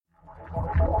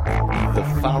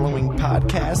The following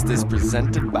podcast is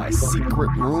presented by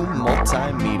Secret Room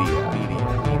Multimedia.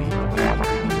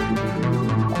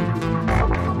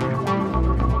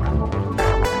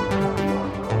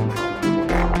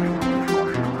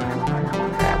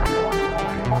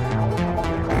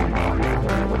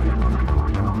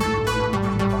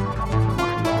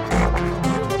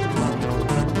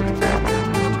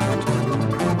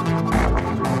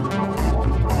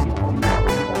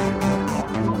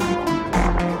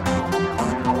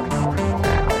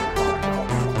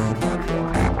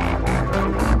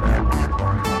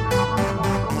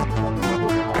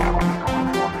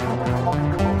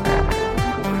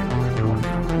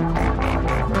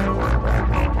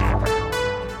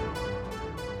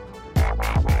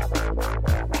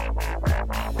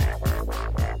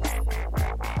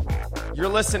 You're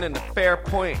listening to Fair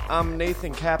Point. I'm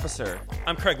Nathan Capisser.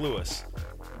 I'm Craig Lewis.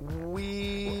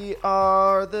 We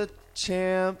are the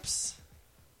champs,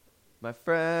 my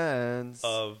friends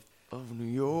Of New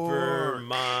York.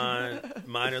 Vermont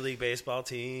minor league baseball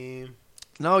team.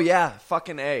 No, yeah,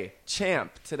 fucking A.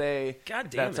 Champ. Today, God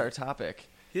damn that's it. our topic.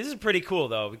 This is pretty cool,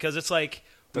 though, because it's like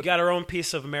we got our own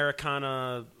piece of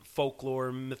Americana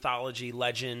folklore, mythology,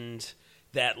 legend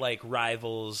that, like,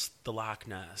 rivals the Loch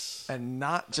Ness. And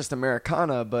not just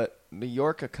Americana, but New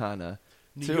Yorkicana.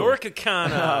 New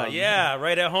Yorkicana. Yeah,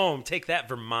 right at home. Take that,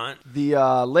 Vermont.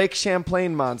 The Lake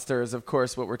Champlain monster is, of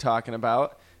course, what we're talking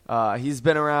about. He's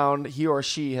been around, he or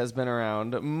she has been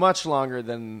around much longer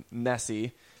than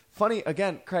Nessie. Funny,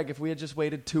 again, Craig, if we had just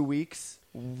waited 2 weeks,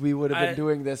 we would have been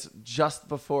doing this just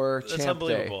before That's Champ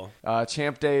Day. unbelievable.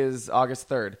 Champ Day is August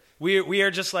 3rd. We are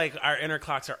just like our inner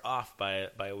clocks are off by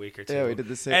a week or two. Yeah, we did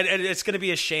the same. And it's going to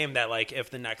be a shame that like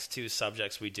if the next two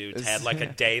subjects we do had like a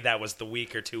day that was the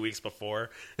week or 2 weeks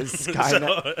before. Is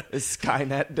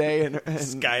Skynet Day in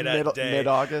Skynet Day.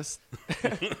 mid-August?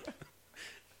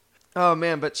 Oh,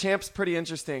 man, but Champ's pretty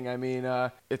interesting. I mean,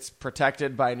 it's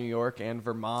protected by New York and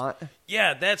Vermont.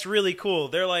 Yeah, that's really cool.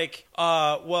 They're like,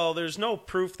 well, there's no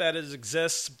proof that it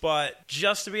exists, but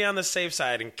just to be on the safe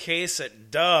side, in case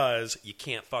it does, you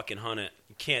can't fucking hunt it.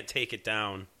 You can't take it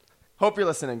down. Hope you're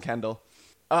listening, Kendall.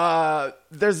 Vermont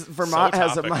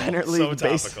has a minor league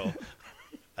topical.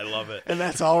 I love it. And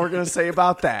that's all we're going to say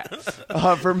about that.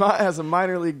 Vermont has a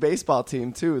minor league baseball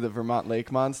team, too, the Vermont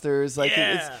Lake Monsters. Like,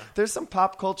 Yeah. there's some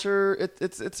pop culture.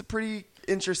 It's a pretty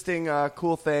interesting,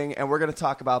 cool thing, and we're going to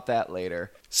talk about that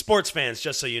later. Sports fans,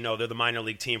 just so you know, they're the minor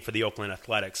league team for the Oakland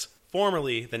Athletics,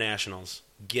 formerly the Nationals.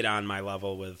 Get on my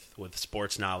level with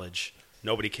sports knowledge.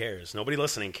 Nobody cares. Nobody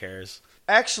listening cares.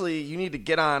 Actually, you need to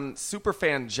get on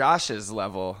Superfan Josh's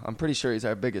level. I'm pretty sure he's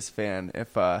our biggest fan.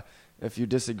 If you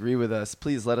disagree with us,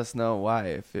 please let us know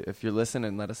why. If you're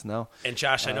listening, let us know. And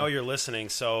Josh, I know you're listening,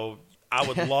 so I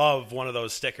would love one of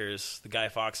those stickers, the Guy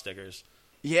Fawkes stickers.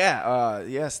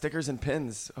 Yeah, stickers and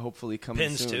pins hopefully coming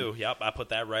Pins soon. too. Yep, I put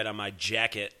that right on my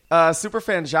jacket.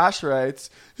 Superfan Josh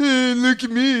writes, "Hey, look at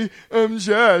me. I'm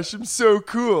Josh. I'm so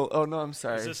cool." Oh, no, I'm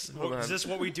sorry. Is this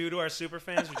what we do to our super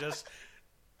fans? We just...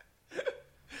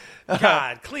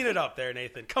 God, clean it up there,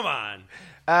 Nathan. Come on.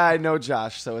 I know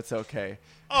Josh, so it's okay.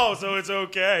 Oh, so it's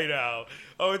okay now.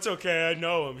 Oh, it's okay. I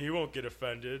know him. He won't get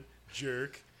offended.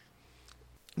 Jerk.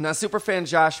 Now, Superfan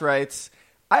Josh writes,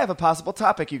 "I have a possible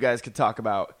topic you guys could talk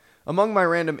about. Among my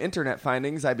random internet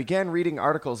findings, I began reading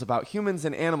articles about humans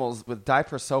and animals with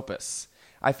diprosopis.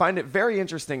 I find it very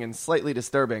interesting and slightly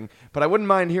disturbing, but I wouldn't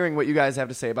mind hearing what you guys have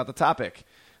to say about the topic.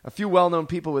 A few well-known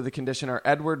people with the condition are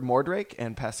Edward Mordrake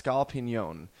and Pascal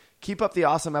Pignon. Keep up the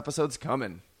awesome episodes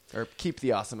coming." Or keep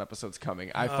the awesome episodes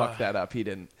coming. I fucked that up. He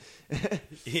didn't.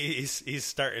 He's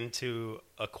starting to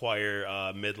acquire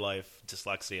midlife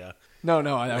dyslexia. No,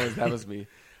 that was me.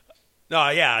 No,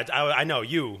 yeah, I know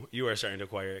you are starting to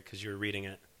acquire it because you were reading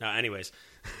it. Now, anyways,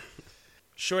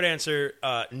 short answer,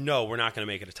 no, we're not going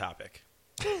to make it a topic.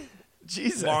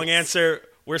 Jesus. Long answer,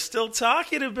 we're still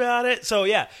talking about it. So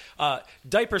yeah,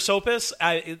 diprosopis.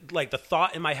 Like the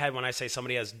thought in my head when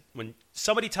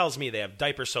somebody tells me they have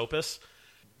diprosopis.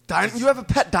 You have a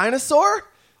pet dinosaur?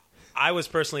 I was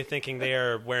personally thinking they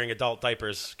are wearing adult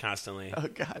diapers constantly. Oh,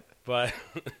 God. But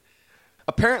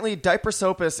apparently,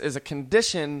 diprosopis is a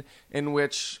condition in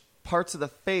which parts of the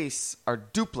face are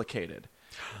duplicated.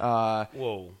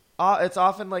 Whoa. It's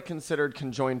often like considered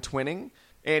conjoined twinning.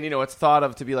 And, it's thought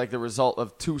of to be like the result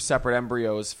of two separate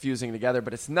embryos fusing together,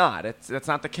 but it's not. That's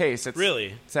not the case.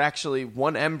 Really? It's actually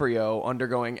one embryo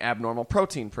undergoing abnormal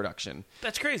protein production.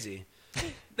 That's crazy.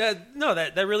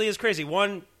 That really is crazy.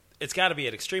 One, it's got to be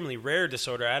an extremely rare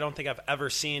disorder. I don't think I've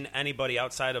ever seen anybody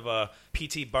outside of a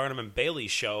P.T. Barnum and Bailey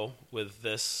show with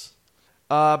this.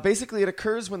 Basically, it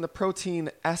occurs when the protein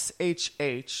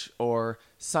SHH, or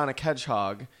Sonic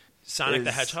Hedgehog. Sonic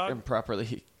the is Hedgehog?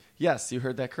 Improperly. Yes, you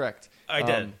heard that correct. I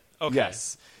did. Okay.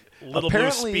 Yes. Little blue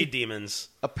speed demons.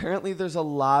 Apparently, there's a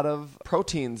lot of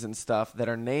proteins and stuff that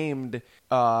are named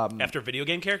After video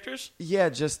game characters? Yeah,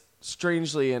 just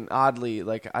strangely and oddly.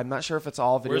 Like, I'm not sure if it's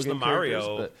all video Where's game the Mario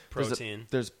characters, but protein?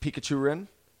 There's Pikachu-rin.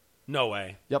 No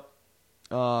way. Yep.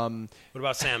 What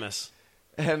about Samus?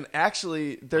 And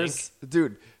actually, there's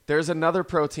another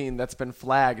protein that's been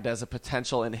flagged as a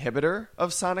potential inhibitor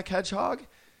of Sonic Hedgehog.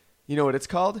 You know what it's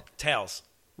called? Tails.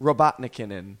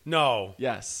 Robotnikinin. No.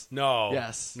 Yes. No.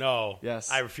 Yes. No. Yes.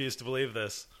 I refuse to believe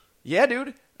this. Yeah,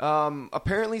 dude.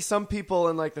 Apparently, some people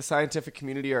in like the scientific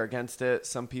community are against it.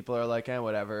 Some people are like,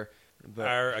 whatever. But,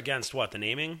 Are against what? The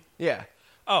naming? yeah.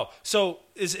 Oh, so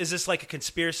is this like a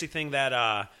conspiracy thing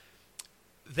that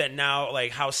that now,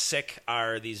 like, how sick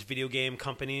are these video game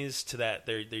companies to that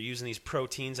they're using these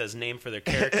proteins as name for their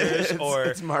characters, or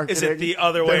it's marketing. is it the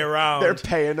other way around? They're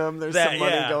paying them. There's That- some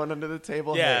money yeah. going under the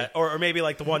table. Yeah, Hey, or maybe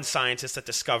like the one scientist that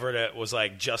discovered it was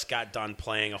like just got done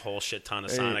playing a whole shit ton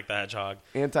of Sonic the Hedgehog.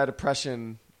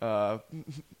 antidepressant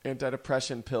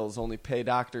pills only pay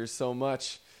doctors so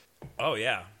much. Oh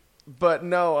yeah, But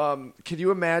no, could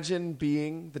you imagine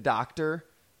being the doctor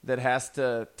that has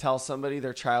to tell somebody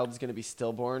their child's going to be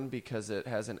stillborn because it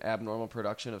has an abnormal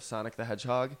production of Sonic the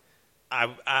Hedgehog?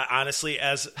 I honestly,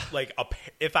 as like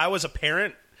if I was a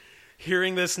parent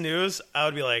hearing this news, I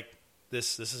would be like,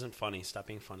 this isn't funny. Stop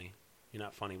being funny. You're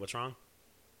not funny. What's wrong?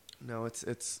 No, it's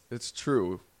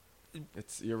true.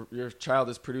 It's your child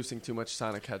is producing too much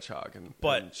Sonic Hedgehog, and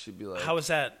she'd be like, how is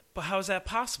that? But how is that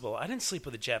possible? I didn't sleep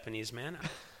with a Japanese man.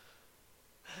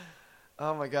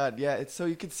 "Oh my God, yeah." It's so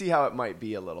you can see how it might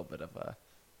be a little bit of a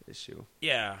issue.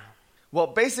 Yeah. Well,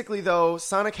 basically, though,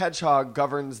 Sonic Hedgehog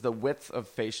governs the width of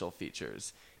facial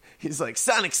features. He's like,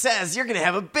 Sonic says you're going to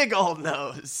have a big old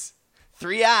nose.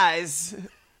 3 eyes.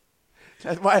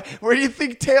 That's why. Where do you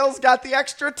think Tails got the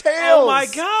extra tails? Oh my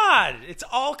God! It's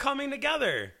all coming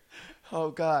together. Oh,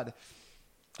 God.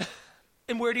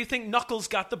 And where do you think Knuckles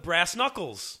got the brass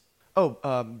knuckles?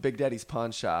 Oh, Big Daddy's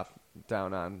Pawn Shop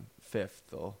down on 5th.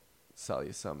 They'll sell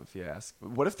you some if you ask.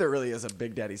 What if there really is a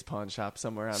Big Daddy's Pawn Shop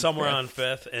somewhere on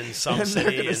 5th in some And they're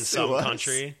city gonna in sue some us.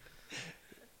 country?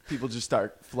 People just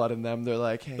start flooding them. They're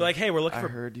like, hey, We're looking I for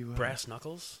heard you, brass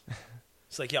knuckles.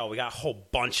 It's like, yo, we got whole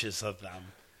bunches of them.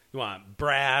 You want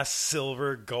brass,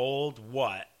 silver, gold,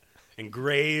 what?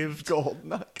 Engraved, gold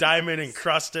knuckles. diamond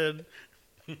encrusted.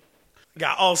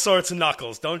 Got all sorts of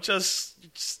knuckles. Don't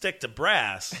just stick to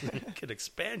brass. You can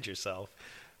expand yourself.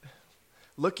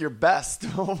 Look your best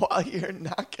while you're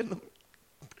knocking them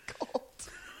gold.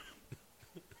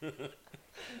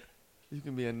 You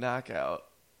can be a knockout.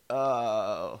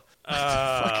 Oh.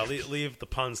 Leave the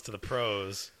puns to the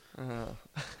pros.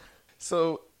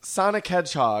 So Sonic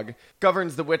Hedgehog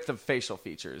governs the width of facial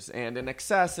features, and in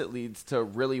excess it leads to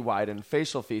really widened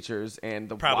facial features, and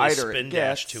the Probably wider spin it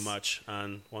dash gets, too much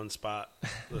on one spot.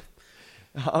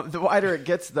 the wider it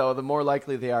gets, though, the more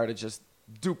likely they are to just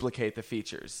duplicate the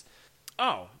features.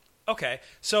 Oh, okay.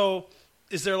 So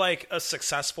is there like a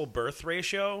successful birth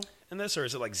ratio in this, or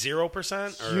is it like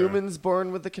 0%? Or? Humans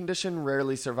born with the condition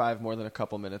rarely survive more than a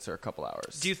couple minutes or a couple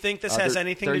hours. Do you think this has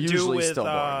anything they're to do usually with...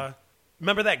 stillborn.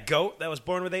 Remember that goat that was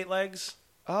born with 8 legs?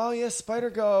 Oh, yeah,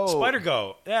 Spider Goat. Spider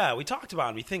goat. Yeah, we talked about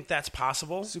him. We think that's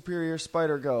possible. Superior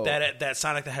Spider Goat. That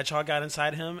Sonic the Hedgehog got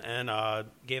inside him and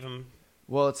gave him...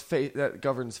 Well, it's that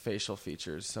governs facial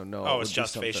features, so no. Oh, it it's would be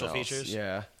just something facial else. features?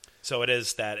 Yeah. So it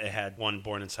is that it had one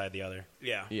born inside the other.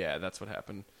 Yeah. Yeah, that's what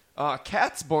happened.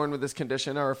 Cats born with this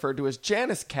condition are referred to as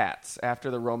Janus cats,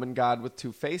 after the Roman god with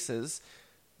 2 faces.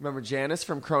 Remember Janus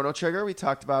from Chrono Trigger? We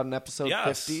talked about in episode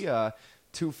Yes. 50.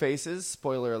 2 faces,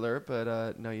 spoiler alert,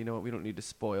 but no, you know what? We don't need to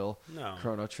spoil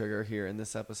Chrono Trigger here in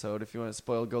this episode. If you want to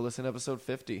spoil, go listen to episode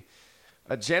 50.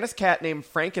 A Janus cat named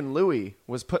Franken Louie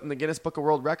was put in the Guinness Book of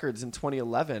World Records in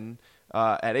 2011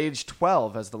 at age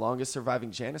 12 as the longest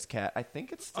surviving Janus cat. I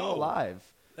think it's still alive.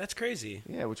 That's crazy.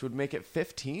 Yeah, which would make it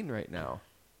 15 right now.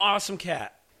 Awesome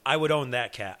cat. I would own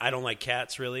that cat. I don't like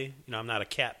cats, really. You know, I'm not a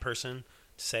cat person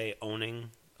to say owning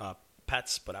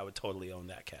pets, but I would totally own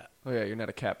that cat. Oh, yeah, you're not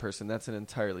a cat person. That's an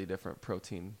entirely different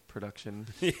protein production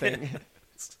thing.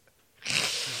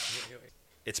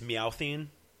 It's Meowthine.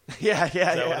 yeah. Is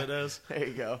that what it is? There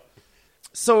you go.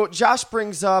 So Josh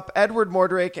brings up Edward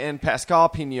Mordrake and Pascal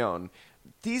Pignon.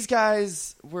 These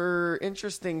guys were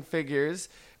interesting figures.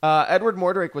 Edward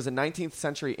Mordrake was a 19th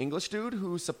century English dude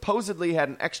who supposedly had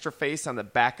an extra face on the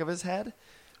back of his head.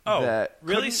 Oh,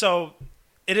 really? So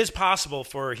it is possible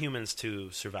for humans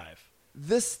to survive.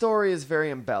 This story is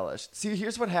very embellished. See,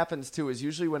 here's what happens, too, is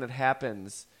usually when it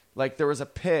happens, Like there was a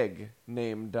pig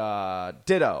named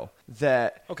Ditto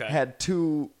that had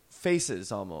two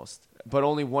faces almost, but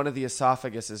only one of the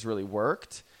esophaguses really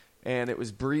worked, and it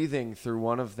was breathing through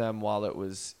one of them while it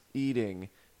was eating,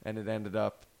 and it ended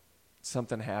up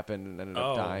something happened and ended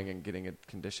up dying and getting a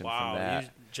condition from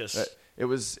that.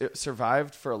 It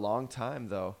survived for a long time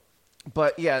though.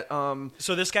 But yeah,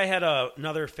 so this guy had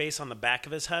another face on the back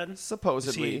of his head?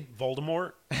 Supposedly. Was he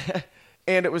Voldemort?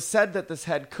 And it was said that this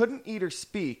head couldn't eat or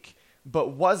speak,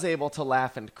 but was able to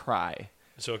laugh and cry.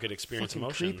 So it could experience Fucking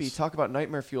emotions. Creepy. Talk about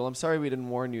nightmare fuel. I'm sorry we didn't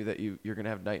warn you that you're going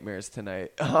to have nightmares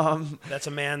tonight. That's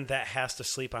a man that has to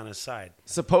sleep on his side.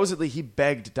 Supposedly, he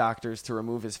begged doctors to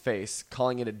remove his face,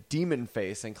 calling it a demon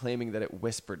face and claiming that it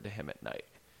whispered to him at night.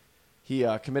 He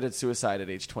committed suicide at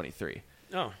age 23.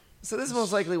 Oh. So this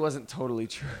most likely wasn't totally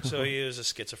true. So he was a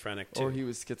schizophrenic, too. Or he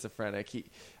was schizophrenic.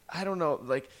 I don't know.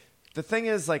 Like, the thing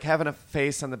is, like, having a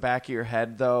face on the back of your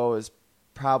head, though, is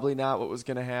probably not what was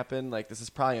going to happen. Like, this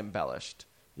is probably embellished,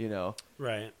 you know?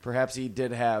 Right. Perhaps he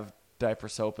did have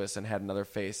diprosopis and had another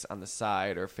face on the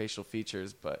side or facial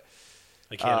features, but...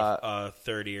 Like he had a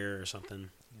third ear or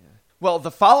something. Yeah. Well, the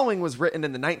following was written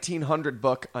in the 1900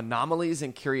 book Anomalies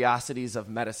and Curiosities of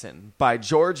Medicine by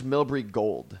George Milbury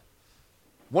Gould.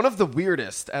 One of the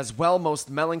weirdest, as well most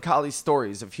melancholy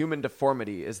stories of human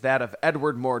deformity is that of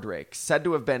Edward Mordrake, said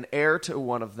to have been heir to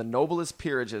one of the noblest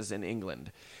peerages in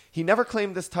England. He never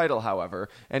claimed this title, however,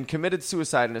 and committed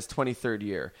suicide in his 23rd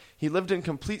year. He lived in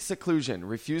complete seclusion,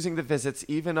 refusing the visits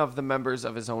even of the members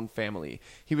of his own family.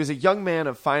 He was a young man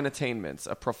of fine attainments,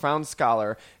 a profound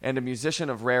scholar, and a musician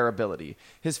of rare ability.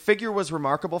 His figure was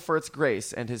remarkable for its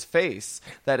grace, and his face,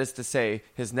 that is to say,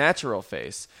 his natural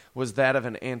face, was that of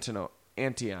an Antinous. I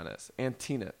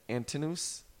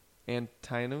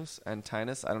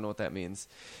don't know what that means.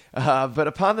 But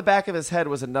upon the back of his head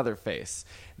was another face,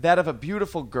 that of a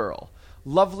beautiful girl,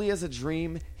 lovely as a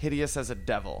dream, hideous as a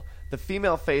devil. The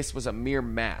female face was a mere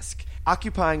mask,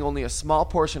 occupying only a small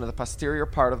portion of the posterior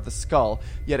part of the skull,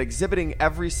 yet exhibiting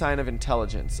every sign of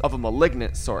intelligence, of a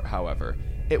malignant sort, however.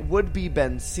 It would be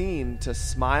been seen to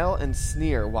smile and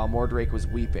sneer while Mordrake was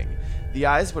weeping. The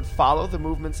eyes would follow the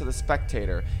movements of the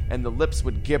spectator, and the lips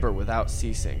would gibber without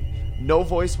ceasing. No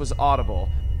voice was audible,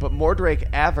 but Mordrake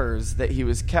avers that he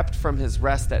was kept from his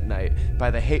rest at night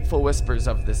by the hateful whispers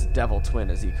of this devil twin,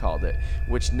 as he called it,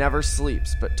 which never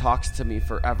sleeps but talks to me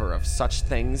forever of such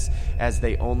things as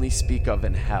they only speak of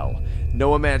in hell.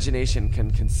 No imagination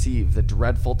can conceive the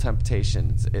dreadful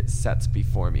temptations it sets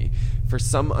before me. For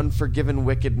some unforgiven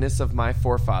wickedness of my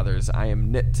forefathers, I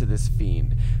am knit to this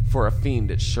fiend, for a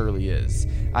fiend it surely is.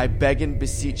 I beg and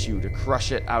beseech you to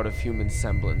crush it out of human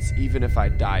semblance, even if I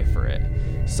die for it.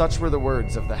 Such were the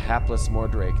words of the hapless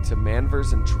Mordrake to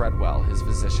Manvers and Treadwell, his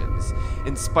physicians.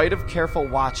 In spite of careful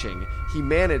watching, he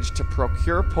managed to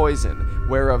procure poison,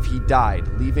 whereof he died,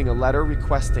 leaving a letter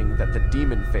requesting that the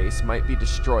demon face might be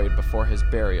destroyed before his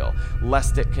burial,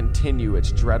 lest it continue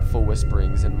its dreadful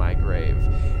whisperings in my grave.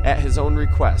 At his own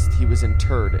request, he was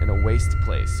interred in a waste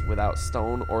place, without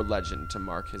stone or legend to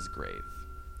mark his grave.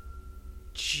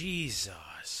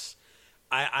 Jesus.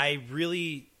 I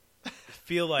really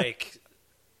feel like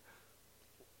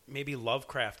maybe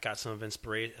Lovecraft got some of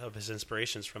his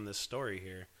inspirations from this story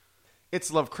here. It's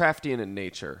Lovecraftian in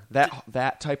nature.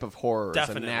 That type of horror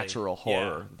Definitely. is a natural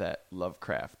horror that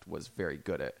Lovecraft was very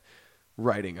good at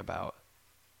writing about.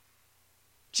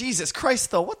 Jesus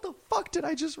Christ, though, what the fuck did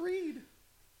I just read?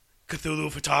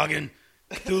 Cthulhu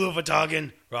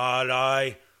Fhtagn,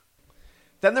 Raleigh.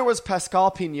 Then there was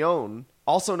Pascal Piñon,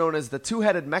 also known as the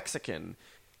Two-Headed Mexican.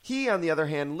 He, on the other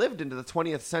hand, lived into the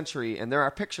 20th century, and there are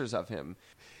pictures of him.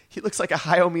 He looks like a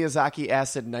Hayao Miyazaki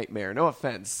acid nightmare. No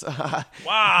offense.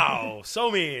 Wow, so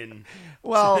mean.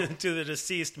 Well, to the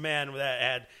deceased man with that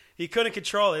head. He couldn't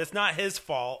control it. It's not his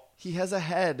fault. He has a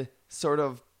head sort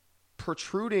of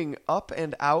protruding up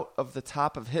and out of the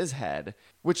top of his head,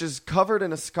 which is covered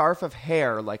in a scarf of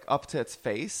hair, like up to its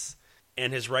face.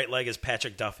 And his right leg is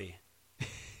Patrick Duffy.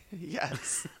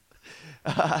 Yes.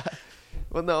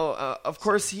 Well, no, of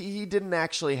course, he didn't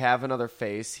actually have another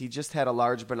face. He just had a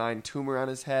large benign tumor on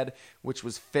his head, which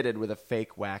was fitted with a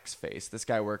fake wax face. This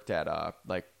guy worked at,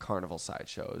 like, carnival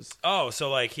sideshows. Oh, so,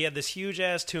 like, he had this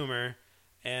huge-ass tumor,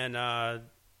 and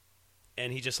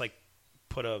he just, like,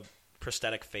 put a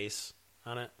prosthetic face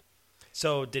on it.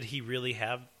 So, did he really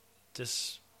have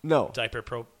this... No.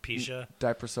 Dipropecia?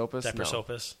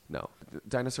 Diprosopis? No.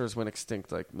 Dinosaurs went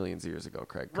extinct like millions of years ago,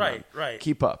 Craig. Come on. Right.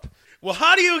 Keep up. Well,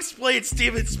 how do you explain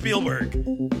Steven Spielberg?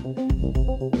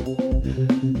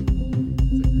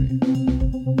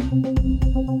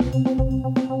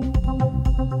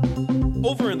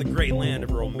 Over in the great land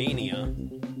of Romania,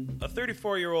 a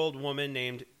 34-year-old woman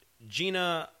named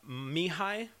Gina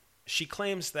Mihai. She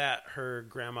claims that her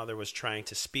grandmother was trying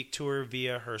to speak to her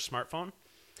via her smartphone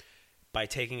by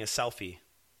taking a selfie.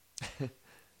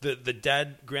 The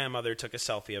dead grandmother took a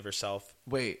selfie of herself.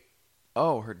 Wait.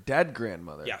 Oh, her dead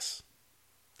grandmother. Yes.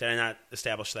 Did I not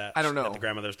establish that? I don't know. That the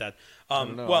grandmother's dead. I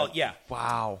don't know. Well, yeah.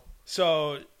 Wow.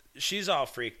 So she's all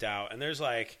freaked out, and there's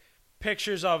like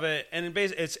pictures of it, and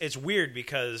it's weird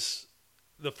because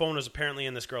the phone was apparently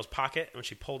in this girl's pocket, and when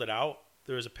she pulled it out,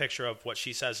 there was a picture of what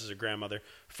she says is her grandmother.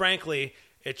 Frankly,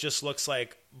 it just looks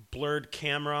like blurred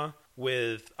camera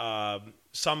with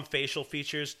some facial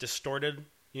features distorted,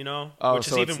 you know, which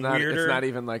so is even weirder. It's not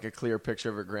even like a clear picture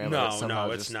of her grandmother.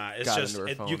 No, it's not. It's just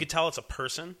you could tell it's a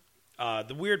person.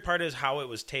 The weird part is how it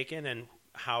was taken and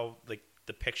how like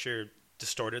the picture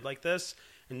distorted like this.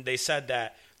 And they said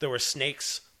that there were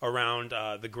snakes around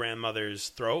the grandmother's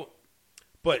throat.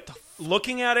 But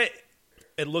looking at it,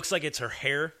 it looks like it's her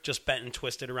hair just bent and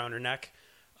twisted around her neck.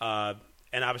 And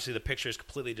obviously the picture is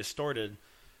completely distorted.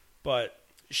 But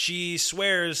she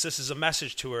swears this is a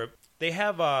message to her. They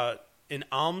have an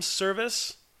alms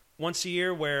service once a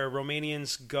year where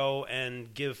Romanians go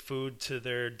and give food to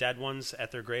their dead ones at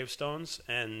their gravestones.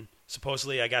 And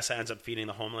supposedly, I guess, it ends up feeding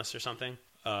the homeless or something,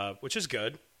 which is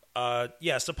good.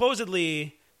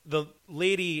 Supposedly the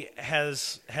lady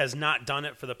has not done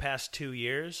it for the past 2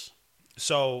 years.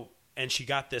 So, and she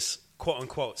got this quote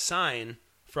unquote sign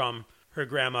from her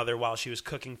grandmother while she was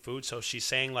cooking food. So she's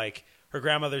saying like her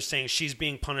grandmother's saying she's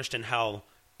being punished in hell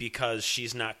because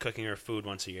she's not cooking her food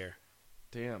once a year.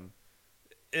 Damn.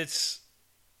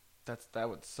 That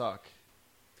would suck.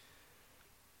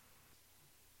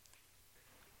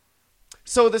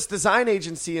 So this design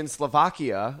agency in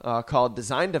Slovakia called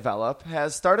Design Develop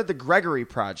has started the Gregory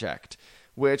Project,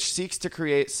 which seeks to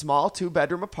create small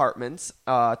 2-bedroom apartments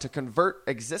to convert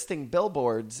existing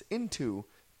billboards into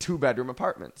 2-bedroom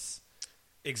apartments.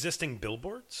 Existing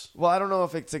billboards? Well, I don't know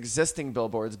if it's existing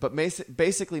billboards, but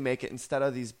basically make it, instead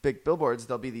of these big billboards,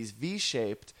 there'll be these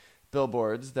V-shaped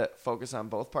billboards that focus on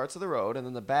both parts of the road, and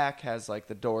then the back has like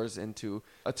the doors into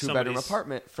a 2-bedroom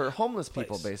apartment for homeless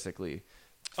people, basically.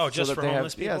 Oh, just for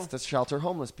homeless people? Yes, to shelter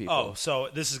homeless people. Oh, so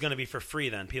this is going to be for free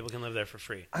then. People can live there for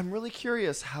free. I'm really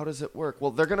curious, how does it work?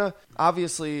 Well, they're going to,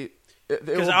 obviously...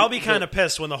 Because I'll be kind of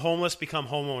pissed when the homeless become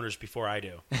homeowners before I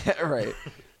do. Right.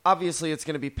 Obviously, it's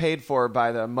going to be paid for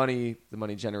by the money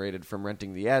generated from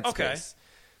renting the ad space.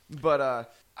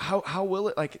 But how will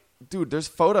it, like... Dude, there's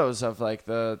photos of like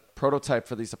the prototype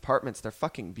for these apartments. They're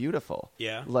fucking beautiful.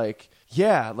 Yeah. Like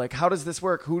how does this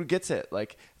work? Who gets it?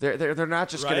 Like they're not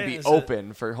just going to be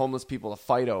open for homeless people to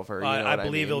fight over. You know I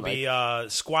believe it'll be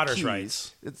squatters' keys.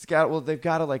 rights. They've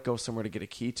got to like go somewhere to get a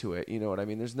key to it. You know what I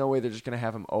mean? There's no way they're just going to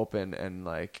have them open and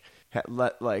like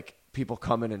let like people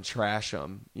come in and trash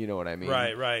them. You know what I mean?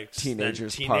 Right.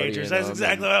 Teenagers. That's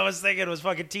exactly what I was thinking. It was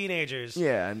fucking teenagers.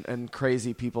 Yeah, and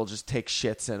crazy people just take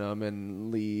shits in them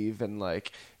and leave, and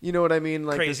like, you know what I mean?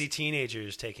 Like crazy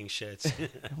teenagers taking shits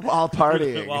while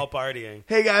partying.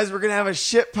 Hey guys, we're gonna have a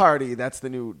shit party. That's the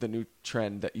new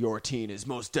trend that your teen is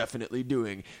most definitely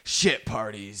doing. Shit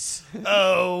parties.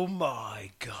 Oh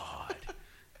my god.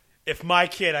 If my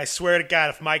kid, I swear to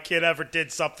God, if my kid ever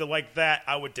did something like that,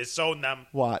 I would disown them.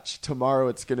 Watch. Tomorrow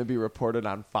it's going to be reported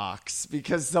on Fox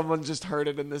because someone just heard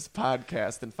it in this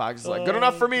podcast and Fox is like, good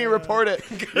enough for me, report it.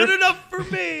 Good enough for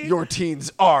me. Your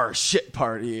teens are shit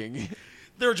partying.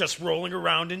 They're just rolling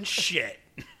around in shit.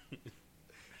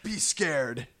 Be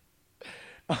scared.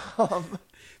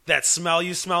 That smell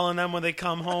you smell in them when they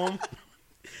come home,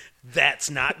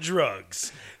 that's not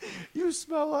drugs. You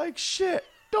smell like shit.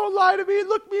 Don't lie to me.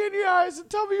 Look me in the eyes and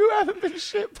tell me you haven't been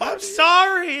shit partying. I'm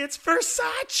sorry. It's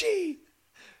Versace.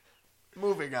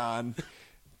 Moving on.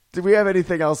 Do we have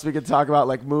anything else we could talk about,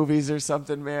 like movies or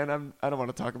something, man? I don't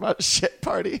want to talk about shit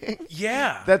partying.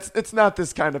 Yeah. It's not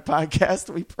this kind of podcast,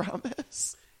 we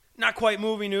promise. Not quite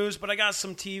movie news, but I got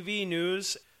some TV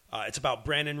news. It's about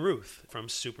Brandon Routh from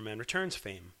Superman Returns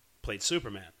fame. Played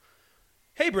Superman.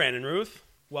 Hey, Brandon Routh.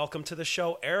 Welcome to the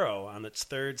show Arrow on its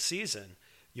 3rd season.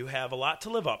 You have a lot to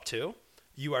live up to.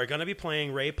 You are going to be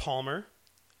playing Ray Palmer,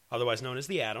 otherwise known as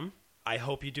the Atom. I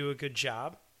hope you do a good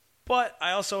job. But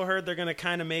I also heard they're going to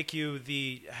kind of make you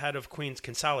the head of Queens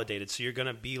Consolidated, so you're going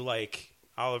to be like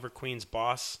Oliver Queen's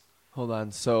boss. Hold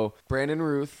on. So Brandon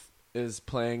Routh is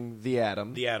playing the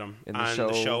Atom. The Atom in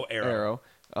the show Arrow.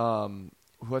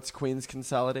 What's Queens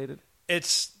Consolidated?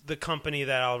 It's the company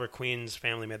that Oliver Queen's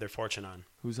family made their fortune on.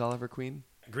 Who's Oliver Queen?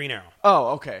 Green Arrow.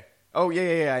 Oh, okay. Oh,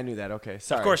 yeah, I knew that. Okay,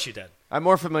 sorry. Of course you did. I'm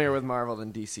more familiar with Marvel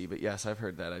than DC, but yes, I've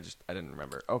heard that. I didn't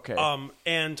remember. Okay.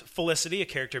 And Felicity, a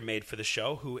character made for the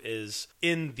show, who is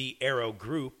in the Arrow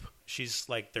group, She's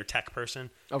like their tech person,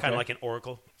 Okay. kind of like an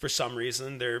oracle. For some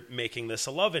reason, they're making this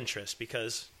a love interest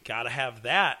because gotta have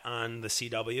that on the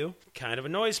CW. Kind of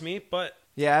annoys me, but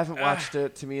Yeah, I haven't watched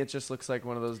it. To me, it just looks like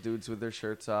one of those dudes with their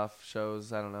shirts off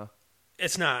shows. I don't know.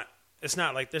 it's not. It's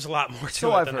not like there's a lot more to So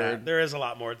it I've than heard. that. There is a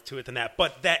lot more to it than that,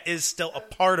 but that is still a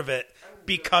part of it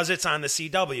because it's on the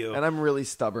CW. And I'm really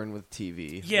stubborn with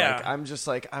TV. Yeah. Like, I'm just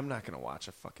like, I'm not going to watch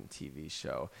a fucking TV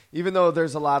show. Even though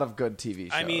there's a lot of good TV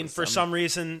shows. I mean, for some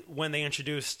reason, when they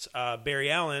introduced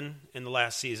Barry Allen in the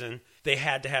last season, they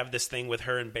had to have this thing with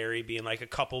her and Barry being like a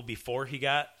couple before he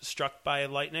got struck by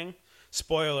lightning.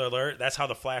 Spoiler alert, that's how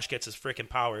the Flash gets his freaking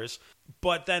powers.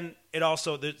 But then it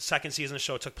also, the second season of the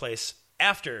show took place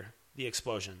after the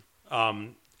explosion,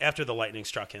 after the lightning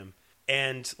struck him.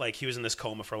 And, like, he was in this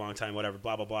coma for a long time, whatever,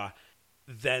 blah, blah, blah.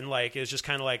 Then, like, it was just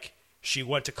kind of like she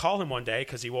went to call him one day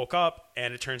because he woke up,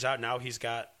 and it turns out now he's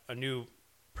got a new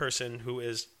person who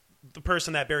is the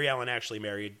person that Barry Allen actually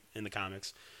married in the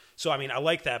comics. So, I mean, I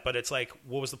like that, but it's like,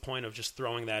 what was the point of just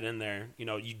throwing that in there? You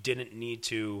know, you didn't need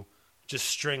to just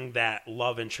string that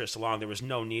love interest along. There was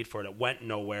no need for it. It went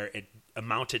nowhere. It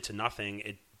amounted to nothing.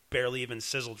 It barely even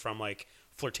sizzled from, like,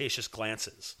 flirtatious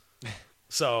glances.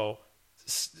 So,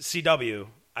 CW,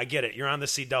 I get it. You're on the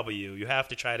CW. You have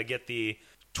to try to get the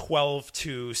 12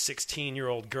 to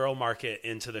 16-year-old girl market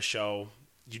into the show.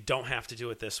 You don't have to do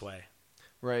it this way.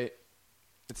 Right.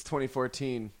 It's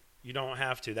 2014. You don't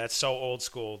have to. That's so old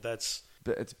school. That's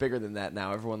But it's bigger than that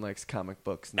now. Everyone likes comic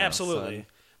books now. absolutely. Son.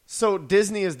 So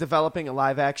Disney is developing a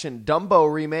live-action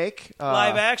Dumbo remake.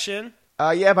 Live action.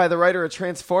 Yeah, by the writer of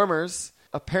Transformers.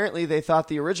 Apparently, they thought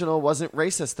the original wasn't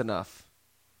racist enough.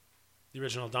 The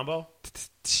original Dumbo.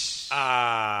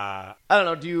 I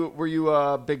don't know. Were you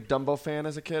a big Dumbo fan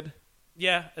as a kid?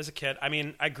 Yeah, as a kid. I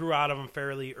mean, I grew out of them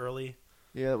fairly early.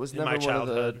 Yeah, it was In never my one of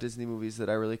the childhood. Disney movies that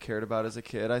I really cared about as a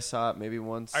kid. I saw it maybe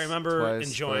once. I remember twice,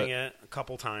 enjoying but- it a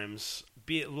couple times.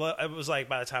 It was like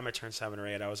by the time I turned 7 or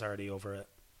 8, I was already over it.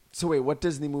 So wait, what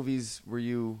Disney movies were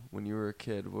you when you were a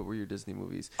kid? What were your Disney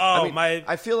movies? Oh,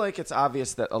 I feel like it's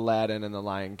obvious that Aladdin and The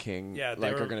Lion King Yeah, they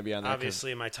are were going to be on there.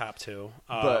 obviously my top two.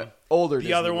 But older the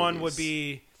Disney other one movies. would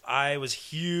be I was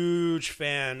huge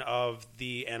fan of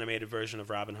the animated version of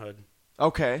Robin Hood.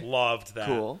 Okay, Loved that.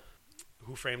 cool.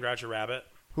 Who Framed Roger Rabbit?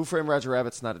 Who Framed Roger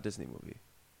Rabbit's not a Disney movie.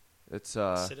 It's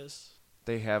Yes, it is.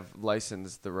 they have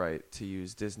licensed the right to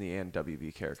use Disney and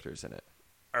WB characters in it.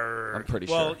 I'm pretty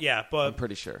sure. Well, yeah, I'm but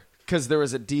pretty sure. Because there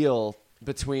was a deal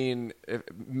between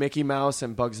Mickey Mouse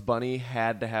and Bugs Bunny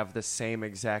had to have the same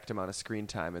exact amount of screen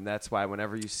time, and that's why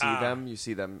whenever you see them, you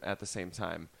see them at the same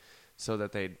time, so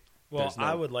that they. well, there's no-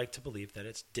 I would like to believe that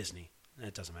it's Disney.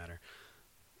 It doesn't matter.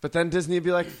 But then Disney would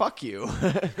be like, "Fuck you!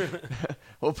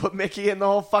 We'll put Mickey in the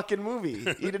whole fucking movie.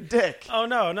 Eat a dick. Oh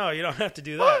no, you don't have to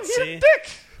do Oh, that. eat See, a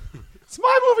dick. It's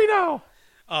my movie now.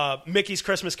 Mickey's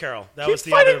Christmas Carol. That Keep was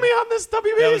the fighting other. me on this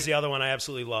WB. That was the other one I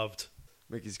absolutely loved.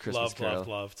 Mickey's Christmas Carol.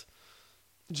 Loved.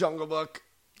 Jungle Book.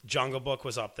 Jungle Book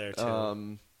was up there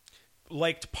too.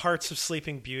 Liked parts of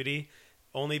Sleeping Beauty,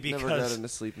 only because Never got into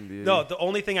Sleeping Beauty. no, the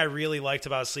only thing I really liked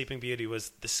about Sleeping Beauty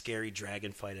was the scary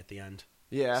dragon fight at the end.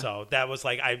 Yeah. So that was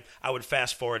like I would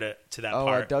fast forward it to that Oh,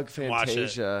 part. I dug and watch it.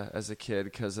 Fantasia as a kid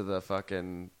because of the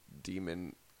fucking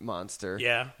demon monster.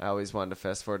 Yeah. I always wanted to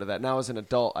fast forward to that. Now, as an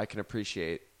adult, I can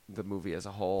appreciate the movie as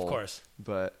a whole. Of course.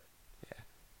 But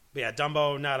But yeah,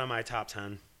 Dumbo not on my top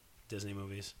 10 Disney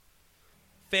movies.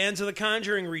 Fans of The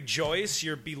Conjuring, rejoice!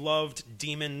 Your beloved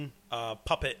demon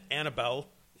puppet Annabelle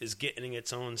is getting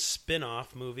its own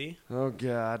spin-off movie, oh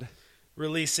god,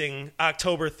 releasing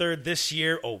October 3rd this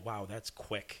year. Oh wow, that's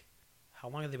quick. How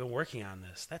long have they been working on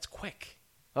this? That's quick.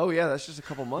 oh yeah, that's just a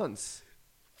couple months.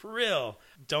 For real.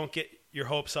 Don't get your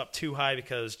hopes up too high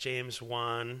because James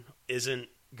Wan isn't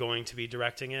going to be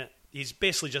directing it. He's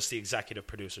basically just the executive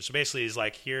producer. So basically he's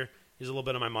like, here's a little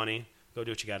bit of my money. Go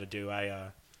do what you got to do.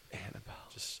 Annabelle.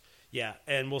 Yeah,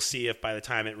 and we'll see if by the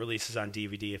time it releases on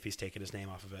DVD if he's taking his name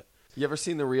off of it. You ever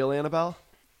seen the real Annabelle?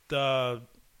 The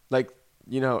Like,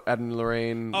 you know, Ed and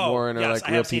Lorraine Warren are yes, like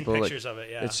I real have people. seen like, pictures of it.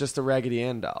 Yeah, It's just a Raggedy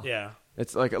Ann doll. yeah.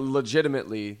 It's like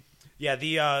legitimately Yeah,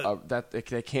 that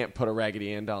they can't put a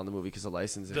Raggedy Ann doll in the movie because of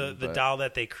licensing. the but- doll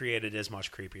that they created is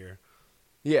much creepier.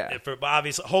 Yeah. But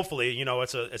obviously, hopefully, you know,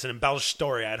 it's an embellished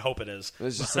story. I'd hope it is.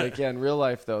 It's just like, yeah, in real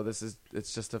life though,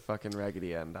 it's just a fucking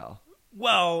Raggedy Ann doll.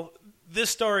 Well, this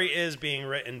story is being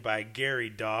written by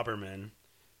Gary Dauberman.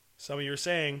 Some of you are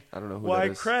saying, I don't know who why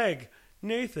that is. Craig,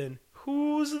 Nathan,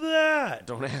 who's that?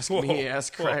 Don't ask Whoa, me,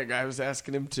 ask whoa. Craig. I was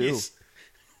asking him too.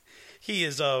 He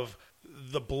is of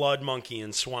the Blood Monkey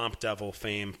and Swamp Devil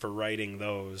fame for writing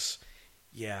those.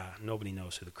 Yeah, nobody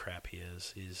knows who the crap he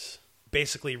is. He's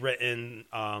basically written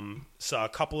so a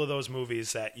couple of those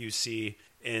movies that you see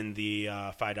in the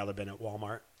 $5 bin at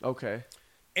Walmart. Okay.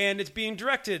 And it's being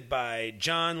directed by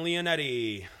John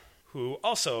Leonetti, who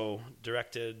also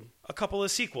directed a couple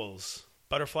of sequels.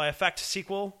 Butterfly Effect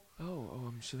sequel. Oh,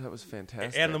 I'm sure that was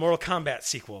fantastic. And the Mortal Kombat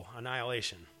sequel,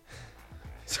 Annihilation.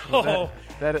 So well,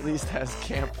 that at least has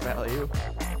camp value.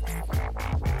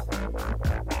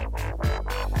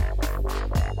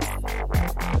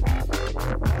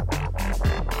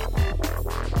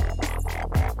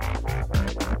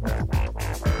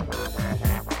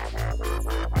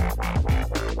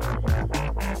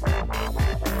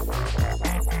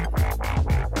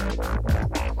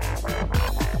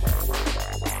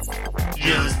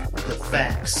 Just the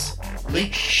facts.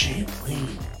 Lake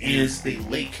Champlain is a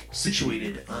lake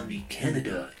situated on the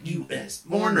Canada-U.S.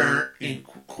 border in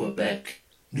Quebec,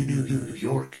 New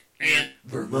York, and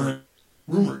Vermont.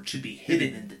 Rumored to be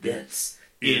hidden in the depths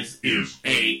is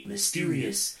a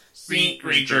mysterious sea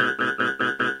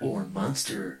creature or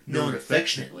monster known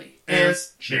affectionately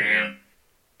as Cham.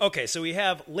 Okay, so we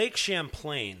have Lake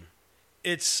Champlain.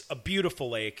 It's a beautiful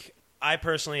lake. I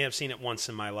personally have seen it once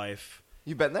in my life.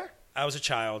 You been there? I was a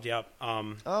child, yep.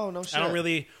 Oh, no shit. I don't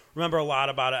really remember a lot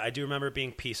about it. I do remember it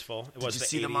being peaceful. It was Did you the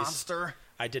see 80s. the monster?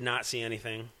 I did not see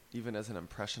anything. Even as an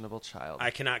impressionable child.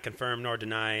 I cannot confirm nor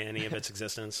deny any of its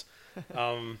existence.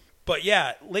 But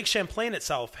yeah, Lake Champlain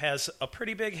itself has a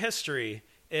pretty big history.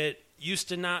 It used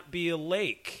to not be a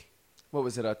lake. What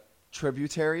was it, a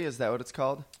tributary? Is that what it's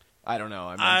called? I don't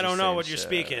know. I don't know what you're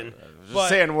speaking. I'm just but,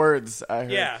 saying words I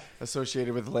heard Yeah.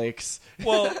 associated with lakes.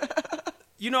 Well,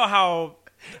 you know how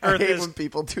Earth I hate is... when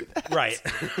people do that. Right.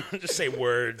 Just say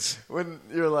words. When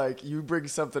you're like, you bring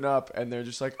something up and they're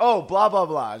just like, oh, blah, blah,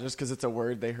 blah, just because it's a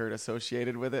word they heard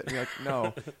associated with it. And you're like,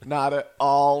 no, not at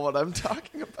all what I'm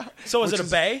talking about. So is Which it a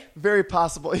bay? Very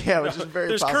possible. Yeah, which is very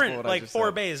There's possible. current, what I like, just 4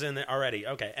 said. bays in there already.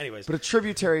 Okay, anyways. But a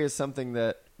tributary is something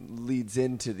that leads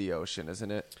into the ocean, isn't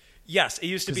it? Yes, it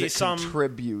used to be Because it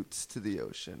contributes to the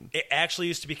ocean. It actually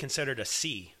used to be considered a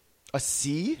sea. A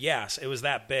sea? Yes, it was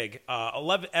that big.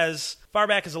 As far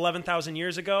back as 11,000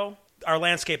 years ago, our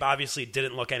landscape obviously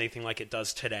didn't look anything like it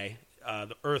does today.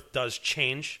 The Earth does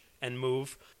change and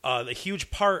move. The huge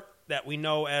part that we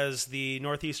know as the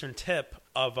northeastern tip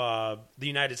of the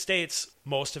United States,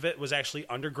 most of it was actually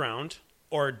underground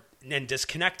and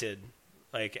disconnected,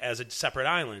 like as a separate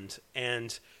island.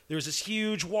 And there was this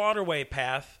huge waterway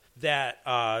path that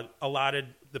allotted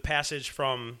the passage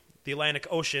from the Atlantic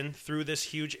Ocean through this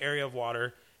huge area of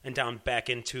water and down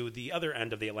back into the other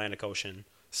end of the Atlantic Ocean,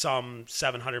 some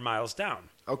 700 miles down.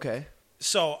 Okay.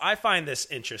 So I find this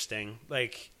interesting.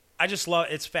 Like, I just love,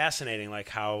 it's fascinating, like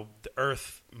how the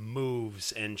Earth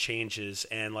moves and changes,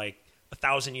 and like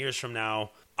 1,000 years from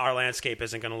now, our landscape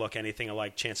isn't going to look anything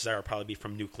alike. Chances are it'll probably be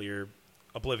from nuclear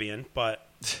oblivion, but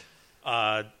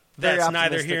that's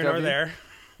neither here nor there.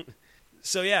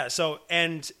 So yeah,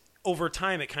 and over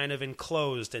time it kind of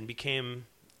enclosed and became,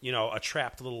 a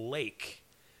trapped little lake.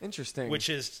 Interesting. Which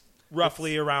is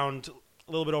roughly around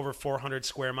a little bit over 400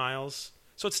 square miles.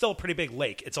 So it's still a pretty big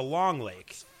lake. It's a long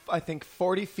lake. I think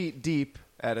 40 feet deep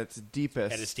at its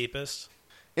deepest. At its deepest.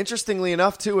 Interestingly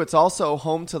enough, too, it's also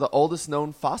home to the oldest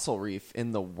known fossil reef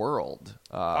in the world.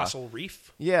 Fossil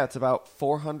reef? Yeah, it's about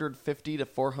 450 to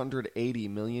 480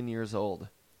 million years old.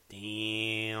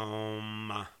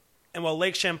 Damn. And well,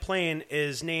 Lake Champlain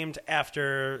is named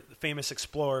after the famous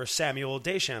explorer Samuel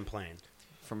de Champlain.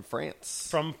 From France.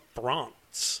 From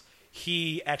France.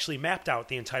 He actually mapped out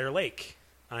the entire lake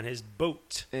on his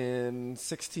boat. In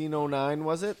 1609,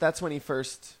 was it? That's when he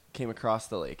first came across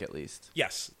the lake, at least.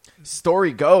 Yes.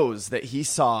 Story goes that he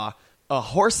saw a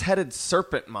horse-headed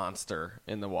serpent monster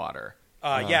in the water.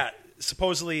 Yeah,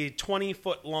 supposedly 20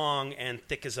 foot long and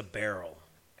thick as a barrel.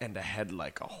 And a head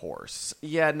like a horse.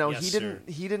 Yeah, no, Yes, he sir.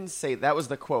 didn't say that was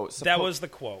the quote. That was the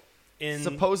quote.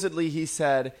 Supposedly he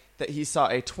said that he saw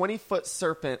a 20-foot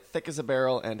serpent thick as a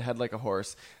barrel and head like a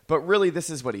horse. But really this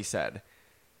is what he said.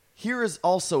 Here is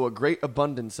also a great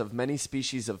abundance of many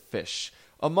species of fish.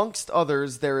 Amongst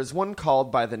others, there is one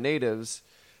called by the natives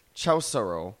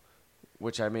Chaucero,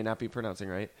 which I may not be pronouncing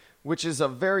right, which is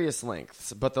of various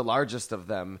lengths, but the largest of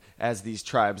them, as these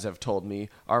tribes have told me,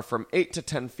 are from 8 to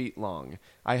 10 feet long.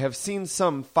 I have seen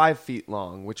some 5 feet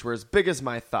long, which were as big as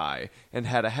my thigh, and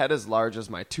had a head as large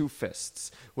as my 2 fists,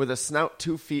 with a snout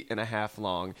 2.5 feet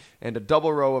long, and a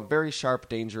double row of very sharp,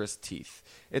 dangerous teeth.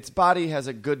 Its body has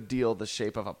a good deal the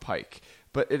shape of a pike,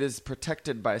 but it is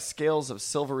protected by scales of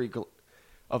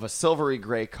a silvery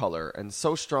gray color, and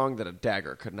so strong that a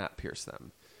dagger could not pierce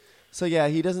them. So yeah,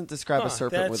 he doesn't describe a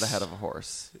serpent with the head of a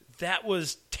horse. That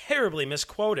was terribly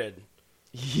misquoted.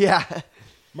 Yeah.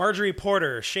 Marjorie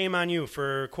Porter, shame on you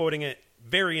for quoting it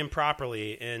very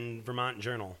improperly in Vermont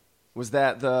Journal. Was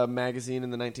that the magazine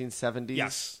in the 1970s?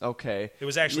 Yes. Okay. It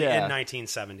was actually Yeah. in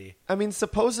 1970. I mean,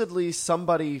 supposedly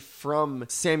somebody from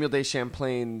Samuel de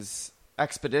Champlain's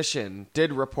expedition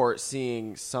did report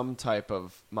seeing some type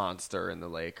of monster in the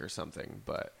lake or something,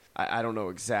 but I don't know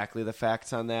exactly the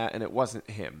facts on that, and it wasn't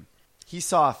him. He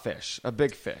saw a fish, a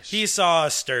big fish. He saw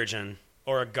a sturgeon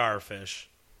or a garfish.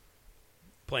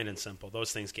 Plain and simple.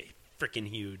 Those things get freaking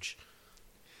huge.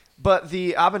 But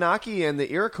the Abenaki and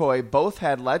the Iroquois both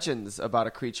had legends about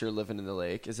a creature living in the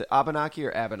lake. Is it Abenaki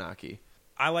or Abenaki?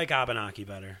 I like Abenaki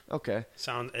better. Okay.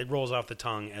 It rolls off the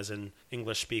tongue as an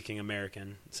English-speaking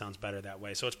American. It sounds better that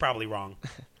way, so it's probably wrong.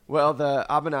 Well, the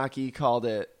Abenaki called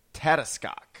it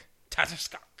Tatascock.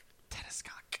 Tatascock.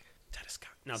 Tatascock. Tatascock.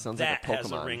 Now Sounds like that a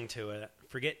has a Pokemon. ring to it.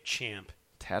 Forget Champ.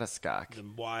 Tatascock.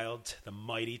 The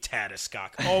mighty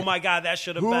Tatascock. Oh my God, that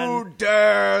should have Who been.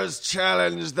 dares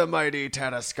challenge the mighty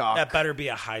Tatascock? That better be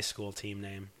a high school team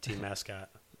name, team mascot.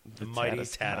 The mighty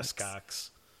Tatascocks. Tatascocks.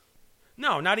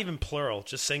 No, not even plural,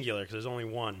 just singular, because there's only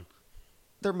one.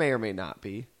 There may or may not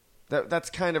be.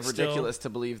 That's kind of Still- ridiculous to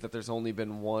believe that there's only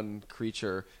been one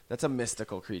creature. That's a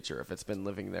mystical creature if it's been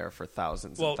living there for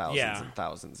thousands Well, and thousands yeah. and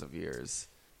thousands of years.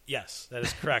 Yes, that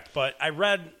is correct. But I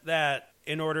read that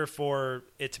in order for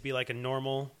it to be like a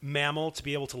normal mammal to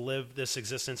be able to live this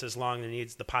existence as long,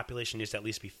 the population needs to at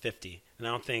least be 50. And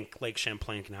I don't think Lake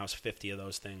Champlain can house 50 of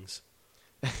those things.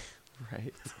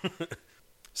 Right.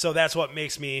 So that's what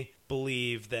makes me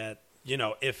believe that,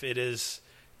 if it is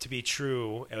to be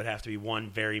true, it would have to be one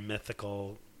very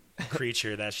mythical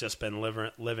creature that's just been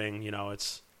living.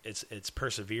 It's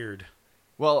persevered.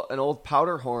 Well, an old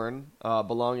powder horn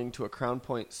belonging to a Crown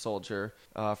Point soldier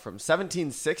from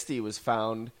 1760 was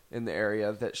found in the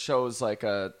area that shows like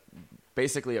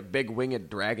basically a big winged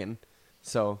dragon.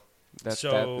 So is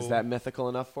that mythical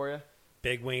enough for you?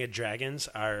 Big winged dragons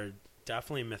are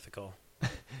definitely mythical.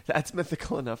 That's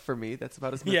mythical enough for me. That's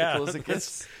about as mythical as it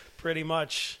gets. That's pretty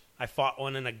much. I fought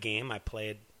one in a game I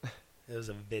played. It was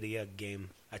a video game.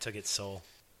 I took its soul.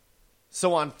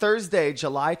 So on Thursday,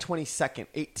 July 22nd,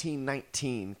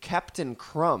 1819, Captain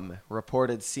Crumb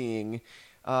reported seeing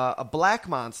a black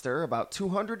monster about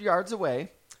 200 yards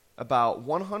away, about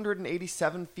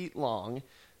 187 feet long,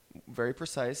 very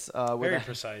precise,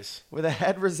 Precise. with a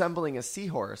head resembling a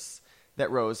seahorse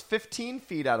that rose 15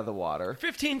 feet out of the water.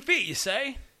 15 feet, you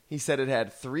say? He said it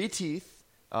had 3 teeth,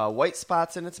 white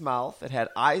spots in its mouth. It had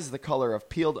eyes the color of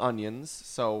peeled onions,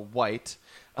 so white.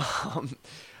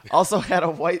 Also had a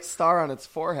white star on its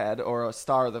forehead, or a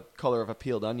star the color of a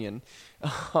peeled onion,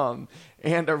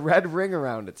 and a red ring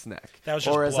around its neck. That was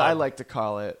just or as blood. I like to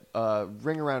call it, a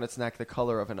ring around its neck the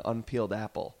color of an unpeeled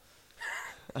apple.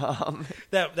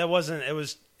 That wasn't. It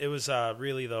was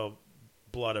really the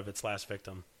blood of its last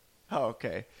victim. Oh,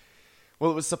 okay.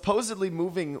 Well, it was supposedly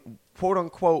moving, quote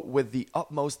unquote, with the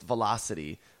utmost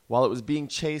velocity while it was being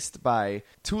chased by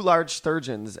 2 large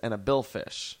sturgeons and a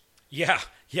billfish. Yeah.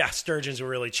 Sturgeons were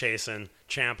really chasing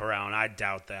Champ around. I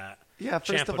doubt that. Yeah,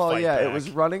 first Champ of would all, fight yeah, it back. was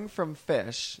running from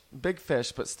fish, big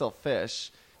fish, but still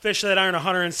fish. Fish that aren't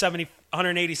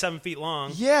 187 feet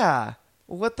long. Yeah,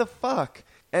 what the fuck?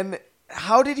 And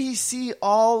how did he see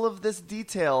all of this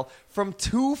detail from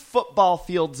 2 football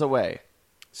fields away?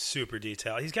 Super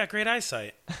detailed. He's got great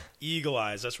eyesight. Eagle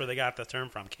eyes. That's where they got the term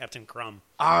from. Captain Crumb.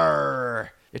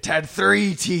 Arr! It had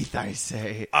 3 teeth, I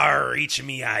say. Arr, each of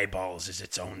me eyeballs is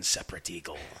its own separate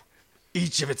eagle.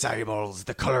 Each of its eyeballs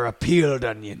the color of peeled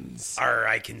onions. Arr,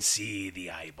 I can see the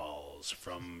eyeballs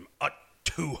from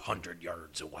 200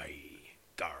 yards away.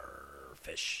 Gar,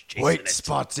 fish chasing White it.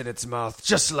 spots in its mouth,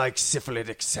 just like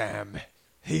syphilitic Sam.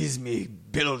 He's me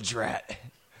bilge rat.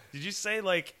 Did you say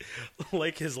like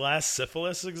his last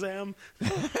syphilis exam?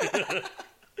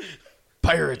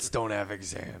 Pirates don't have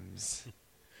exams.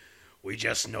 We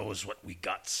just knows what we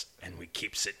guts, and we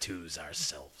keeps it to's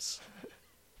ourselves.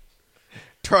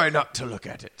 Try not to look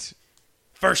at it.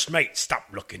 First mate, stop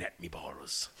looking at me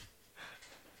balls.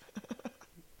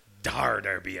 Dar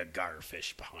there be a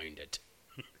garfish behind it.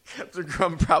 Captain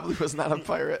Crumb probably was not a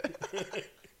pirate.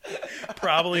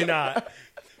 Probably not.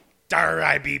 Dar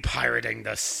I be pirating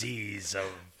the seas of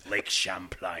Lake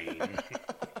Champlain.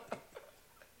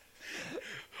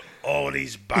 All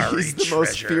these buried He's the treasure.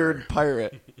 most feared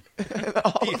pirate in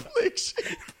all of Lake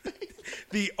Champlain.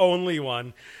 The only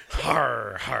one.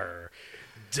 Har, har.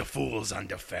 The fools on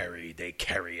the ferry, they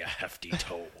carry a hefty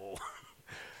toll.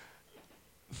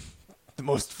 The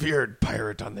most feared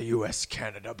pirate on the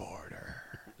U.S.-Canada border.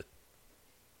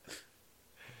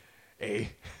 Eh?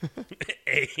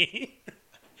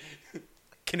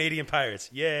 Canadian pirates.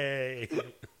 Yay.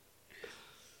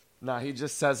 Nah, he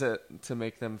just says it to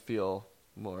make them feel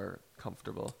more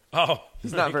comfortable. Oh,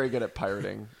 He's not very good at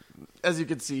pirating. As you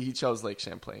can see, he chose Lake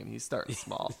Champlain. He's starting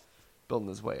small, building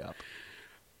his way up.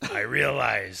 I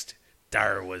realized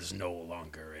there was no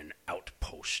longer an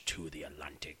outpost to the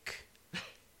Atlantic.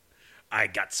 I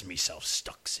got myself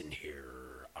stuck in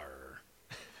here.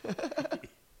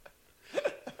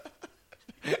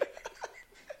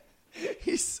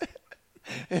 He said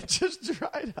it just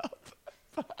dried up.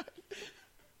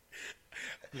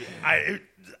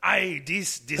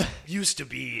 This used to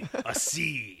be a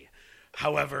sea.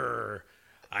 However,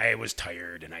 I was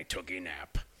tired and I took a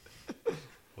nap.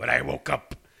 When I woke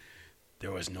up,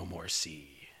 there was no more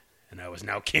sea, and I was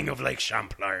now king of Lake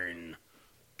Champlain.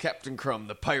 Captain Crumb,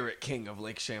 the pirate king of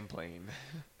Lake Champlain.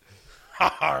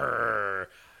 Har!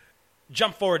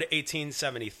 Jump forward to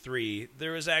 1873.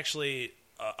 There was actually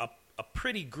a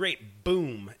pretty great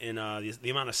boom in the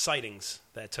amount of sightings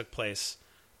that took place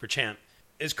for Champ.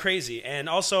 Is crazy. And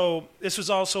also, this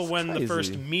was also when the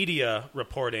first media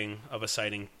reporting of a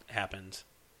sighting happened.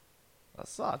 I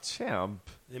saw Champ.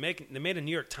 They made a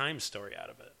New York Times story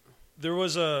out of it. There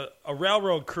was a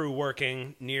railroad crew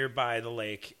working nearby the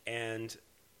lake, and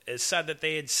it said that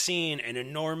they had seen an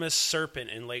enormous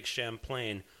serpent in Lake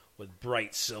Champlain with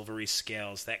bright silvery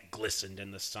scales that glistened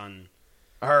in the sun.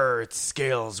 Its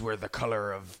scales were the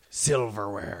color of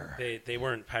silverware They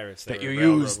weren't pirates. They that were you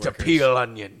railroad used to workers. peel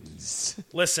onions.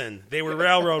 Listen, they were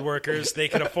railroad workers. They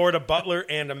could afford a butler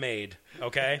and a maid,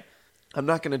 okay? I'm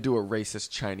not going to do a racist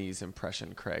Chinese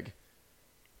impression, Craig.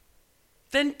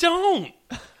 Then don't!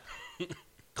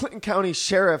 Clinton County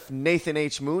Sheriff Nathan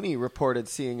H. Mooney reported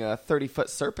seeing a 30-foot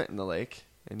serpent in the lake,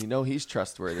 and you know he's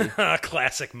trustworthy.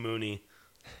 Classic Mooney.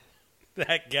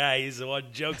 That guy, he's the one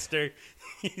jokester.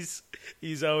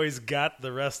 He's always got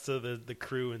the rest of the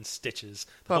crew in stitches.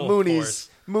 But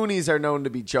Moonies are known to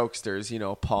be jokesters. You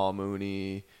know, Paul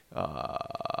Mooney.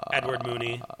 Edward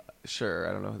Mooney. Sure,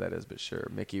 I don't know who that is, but sure.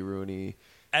 Mickey Rooney.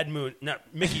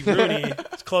 Mickey Rooney.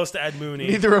 It's close to Ed Mooney.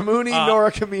 Neither a Mooney nor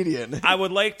a comedian. I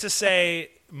would like to say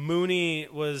Mooney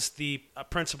was the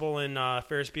principal in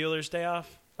Ferris Bueller's Day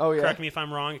Off. Oh, yeah? Correct me if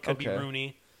I'm wrong. It could be Okay.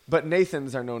 Rooney. But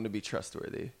Nathans are known to be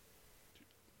trustworthy.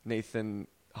 Nathan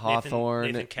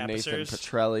Hawthorne, Nathan Capisers.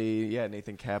 Petrelli,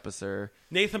 Nathan Capisser.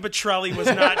 Nathan Petrelli was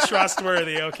not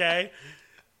trustworthy, okay?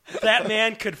 That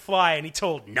man could fly, and he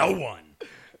told no one.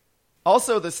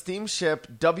 Also, the steamship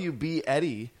WB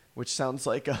Eddy, which sounds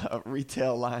like a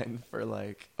retail line for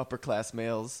like upper class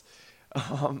males,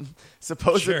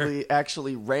 supposedly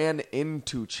actually ran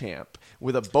into Champ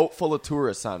with a boat full of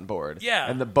tourists on board. Yeah.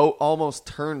 And the boat almost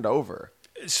turned over.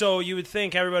 So you would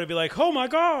think everybody would be like, oh, my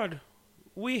God.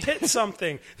 We hit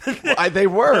something. They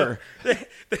were. They're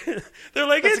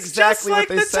like, That's it's exactly just what like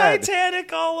they the said.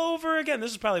 Titanic all over again.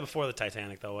 This is probably before the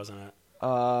Titanic, though, wasn't it?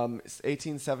 It's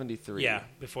 1873. Yeah,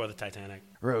 before the Titanic.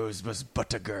 Rose was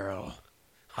but a girl.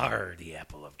 Har, the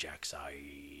apple of Jack's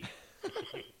eye.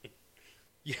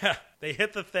 Yeah, they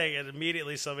hit the thing, and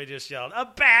immediately somebody just yelled,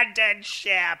 abandoned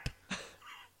ship!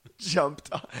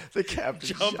 Jumped off. The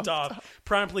captain Jumped off.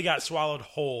 Promptly got swallowed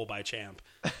whole by Champ.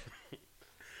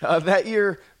 That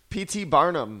year, P.T.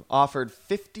 Barnum offered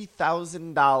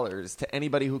 $50,000 to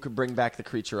anybody who could bring back the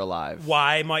creature alive.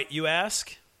 Why, might you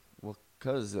ask? Well,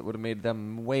 because it would have made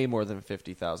them way more than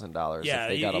 $50,000 Yeah, if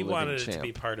they got a he living wanted it champ. to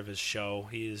be part of his show.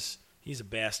 He's a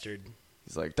bastard.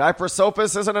 He's like,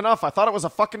 Diprosopus isn't enough. I thought it was a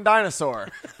fucking dinosaur.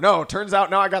 No, turns out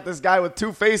now I got this guy with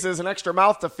two faces and extra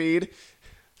mouth to feed.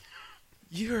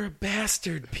 You're a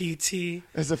bastard, P.T.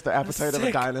 As if the appetite of a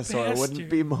sick dinosaur bastard. wouldn't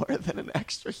be more than an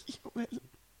extra human.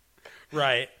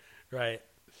 Right.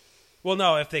 Well,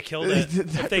 no, if they killed it.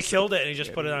 If they killed it and he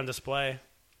just put it on display.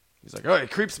 He's like, oh, it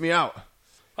creeps me out.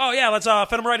 Oh, yeah, let's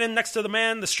fit him right in next to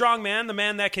the strong man, the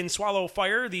man that can swallow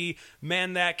fire, the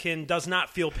man that does not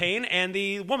feel pain, and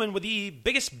the woman with the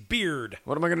biggest beard.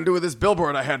 What am I going to do with this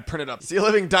billboard I had printed up? See a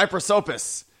living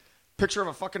Diprosopus. Picture of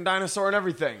a fucking dinosaur and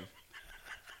everything.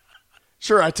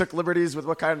 Sure, I took liberties with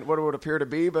what it would appear to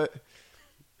be, but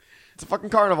it's a fucking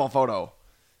carnival photo.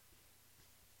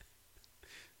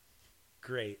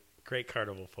 Great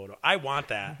carnival photo. I want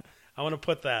that. I want to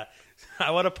put that.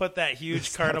 I want to put that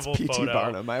huge carnival P.T. photo.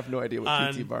 Barnum. I have no idea what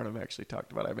on- P.T. Barnum actually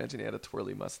talked about. I imagine he had a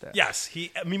twirly mustache. Yes,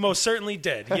 he most certainly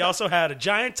did. He also had a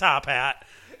giant top hat,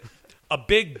 a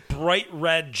big bright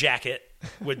red jacket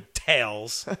with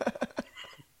tails,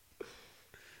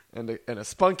 And a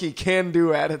spunky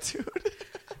can-do attitude.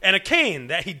 and a cane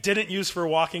that he didn't use for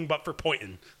walking but for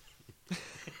pointing.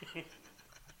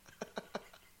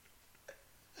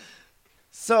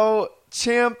 So,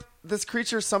 Champ, this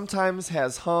creature sometimes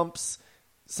has humps.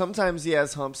 Sometimes he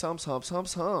has humps.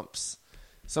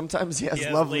 Sometimes he has He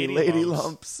has lovely lady lady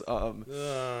lumps. lumps.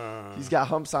 He's got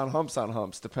humps on humps on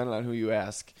humps, depending on who you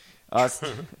ask.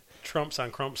 Trumps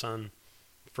on crumps on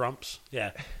frumps.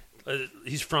 Yeah.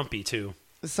 He's frumpy, too.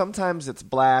 Sometimes it's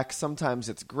black, sometimes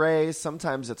it's gray,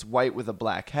 sometimes it's white with a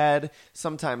black head,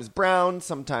 sometimes brown,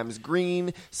 sometimes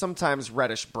green, sometimes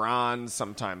reddish bronze,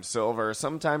 sometimes silver,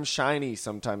 sometimes shiny,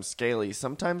 sometimes scaly,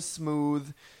 sometimes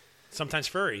smooth. Sometimes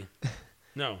furry.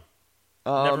 No.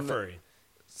 Never furry.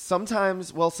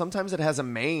 Sometimes it has a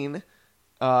mane.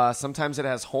 Sometimes it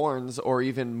has horns or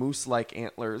even moose-like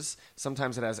antlers.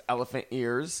 Sometimes it has elephant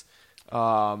ears.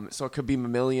 So it could be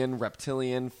mammalian,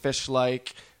 reptilian,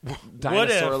 fish-like,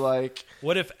 dinosaur-like.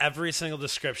 What if every single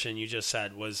description you just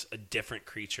said was a different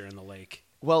creature in the lake?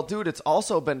 Well, dude, it's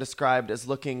also been described as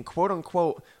looking,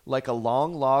 quote-unquote, like a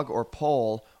long log or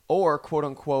pole, or,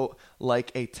 quote-unquote,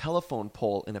 like a telephone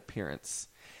pole in appearance.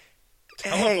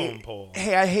 Telephone pole.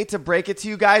 Hey, I hate to break it to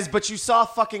you guys, but you saw a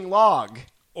fucking log.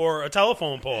 Or a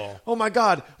telephone pole. Oh my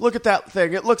god, look at that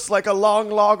thing. It looks like a long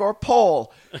log or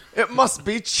pole. It must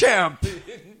be Champ.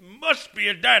 Must be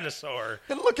a dinosaur.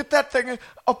 And look at that thing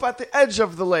up at the edge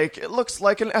of the lake. It looks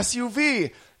like an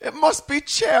SUV. It must be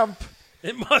Champ.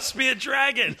 It must be a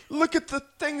dragon. Look at the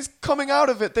things coming out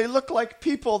of it. They look like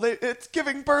people. It's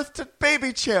giving birth to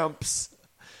baby champs.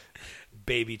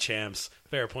 Baby champs.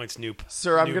 Fairpoint's new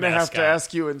Sir, I'm going to have to mascot.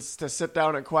 ask you to sit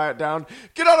down and quiet down.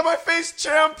 Get out of my face,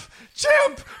 Champ!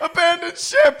 Champ! Abandoned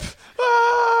ship!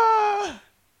 Ah!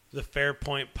 The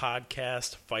Fairpoint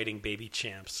podcast fighting baby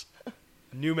champs.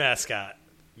 New mascot.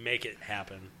 Make it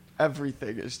happen.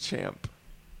 Everything is Champ.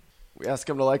 We ask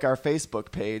them to like our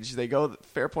Facebook page. They go,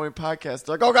 Fairpoint Podcast.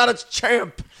 They're like, oh, God, it's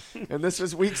Champ. And this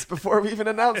was weeks before we even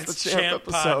announced It's the Champ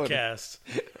episode. podcast.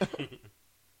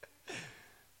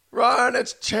 Run,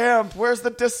 it's Champ. Where's the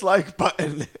dislike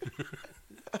button?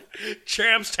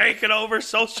 Champ's taking over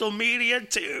social media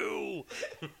too.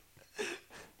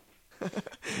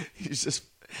 He's just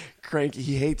cranky.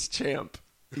 He hates Champ.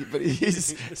 But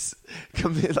he's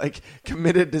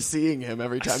committed to seeing him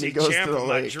every I time see he goes Champ to the in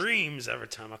my lake. dreams every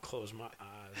time I close my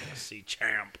eyes. I see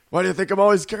Champ. Why do you think I'm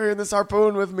always carrying this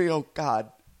harpoon with me? Oh,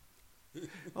 God.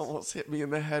 Almost hit me in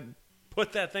the head.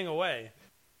 Put that thing away.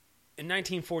 In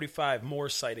 1945, more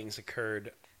sightings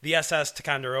occurred. The SS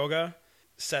Ticonderoga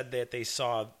said that they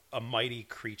saw a mighty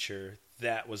creature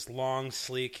that was long,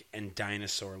 sleek, and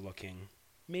dinosaur-looking.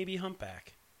 Maybe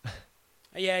humpback.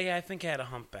 Yeah, I think it had a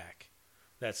humpback.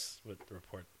 That's what the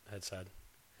report had said.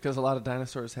 Because a lot of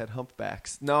dinosaurs had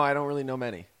humpbacks. No, I don't really know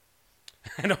many.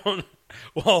 I don't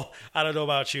know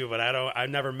about you, but I've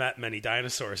never met many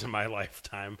dinosaurs in my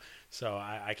lifetime, so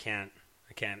I can't.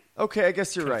 Okay, I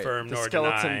guess you're Confirm right. The nor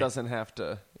skeleton deny. doesn't have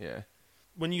to, yeah.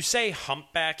 When you say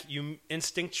humpback, you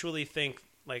instinctually think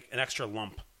like an extra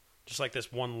lump, just like this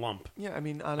one lump Yeah, I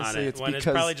mean, on honestly, it. it's When because...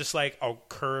 it's probably just like a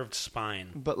curved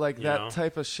spine. But, like, you that know?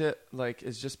 type of shit, like,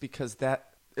 is just because that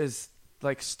is,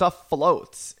 like, stuff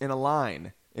floats in a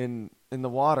line in the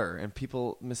water, and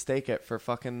people mistake it for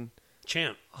fucking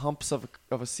Champ. humps of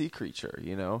a sea creature,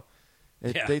 you know?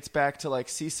 It Yeah. dates back to, like,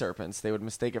 sea serpents. They would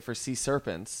mistake it for sea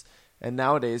serpents. And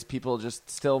nowadays, people just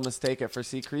still mistake it for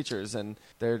sea creatures, and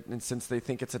since they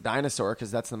think it's a dinosaur, because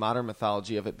that's the modern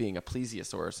mythology of it being a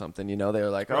plesiosaur or something, you know,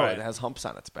 they're like, oh, Right. it has humps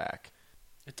on its back.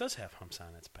 It does have humps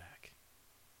on its back.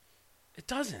 It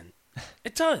doesn't.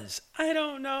 It does. I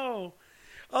don't know.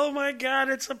 Oh my God!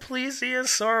 It's a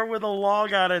plesiosaur with a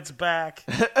log on its back.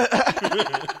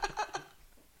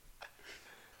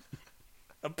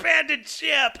 Abandoned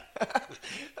ship.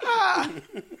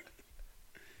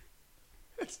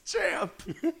 It's Champ.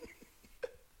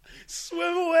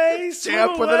 Swim away. Swim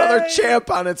Champ with away. another champ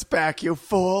on its back, you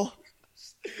fool.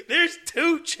 There's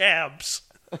two champs.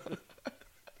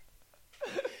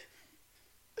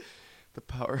 The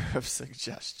power of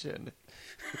suggestion.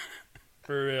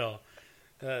 For real.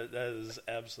 That is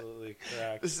absolutely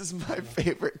correct. This is my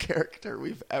favorite character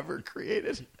we've ever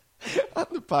created on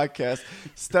the podcast.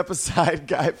 Step aside,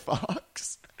 Guy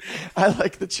Fawkes. I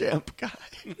like the Champ guy.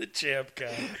 The champ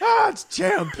guy. Ah, it's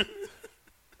Champ.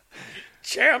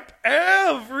 Champ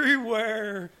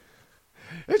everywhere.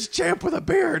 It's Champ with a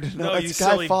beard. No, No, that's you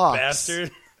Guy silly Fawkes.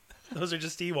 bastard. Those are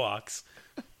just Ewoks.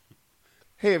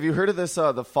 Hey, have you heard of this,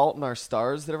 The Fault in Our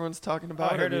Stars that everyone's talking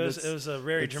about? I heard mean, it was a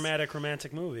very dramatic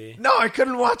romantic movie. No, I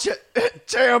couldn't watch it.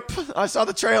 Champ. I saw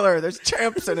the trailer. There's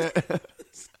champs in it.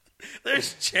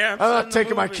 There's champs. I'm in not the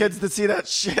taking my movie. kids to see that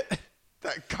shit.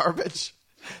 That garbage.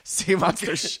 Sea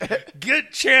monster shit.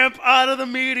 Get Champ out of the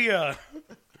media.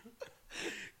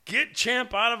 Get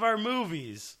Champ out of our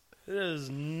movies. It is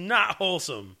not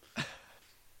wholesome.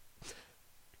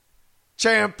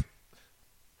 Champ.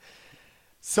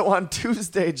 So on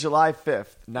Tuesday, July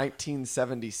 5th,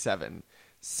 1977,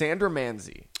 Sandra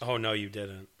Manzi Oh, no, you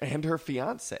didn't. and her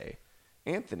fiance,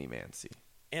 Anthony Manzi,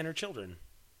 And her children.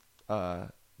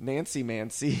 Nancy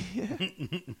Manzi,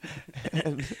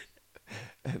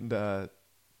 and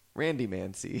Randy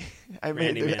Manzi. I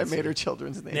made her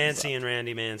children's names. Nancy and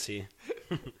Randy Mancy.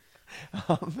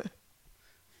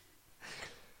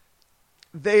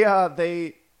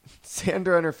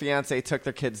 Sandra and her fiance took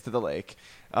their kids to the lake.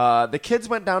 The kids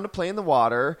went down to play in the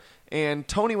water, and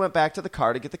Tony went back to the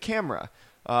car to get the camera.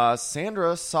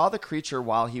 Sandra saw the creature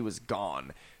while he was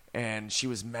gone, and she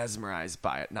was mesmerized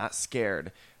by it, not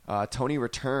scared. Tony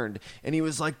returned, and he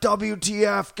was like,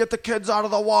 WTF, get the kids out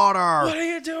of the water. What are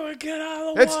you doing? Get out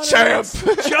of the water. It's Champ.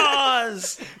 It's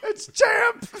Jaws. It's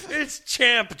Champ. It's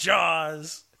Champ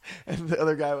Jaws. And the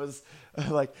other guy was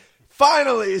like,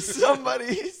 finally,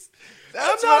 somebody's...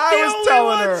 That's I'm what not I the was only telling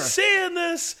one her. seeing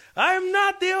this. I'm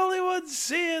not the only one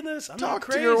seeing this. I'm not Talk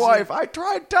crazy. to your wife. I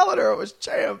tried telling her it was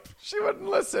Champ. She wouldn't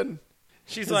listen.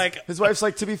 She's like, His wife's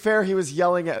like, to be fair, he was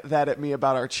yelling at me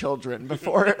about our children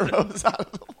before it rose out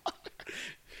of the water.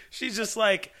 she's just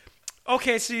like,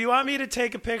 okay, so you want me to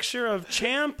take a picture of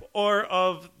Champ or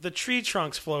of the tree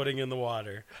trunks floating in the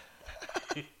water?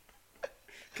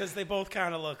 Because they both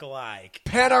kind of look alike.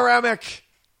 Panoramic.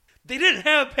 They didn't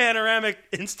have panoramic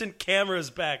instant cameras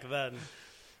back then.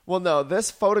 Well, no, this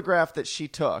photograph that she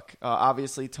took,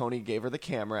 obviously Tony gave her the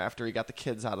camera after he got the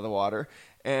kids out of the water,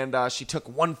 and she took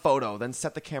one photo, then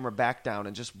set the camera back down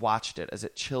and just watched it as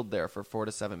it chilled there for 4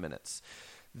 to 7 minutes.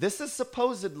 This is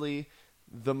supposedly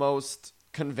the most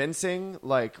convincing,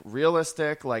 like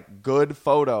realistic, like good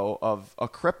photo of a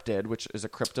cryptid, which is a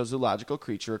cryptozoological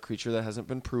creature, a creature that hasn't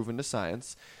been proven to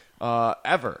science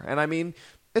ever. And I mean,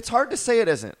 it's hard to say it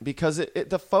isn't, because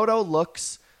the photo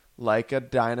looks like a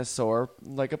dinosaur,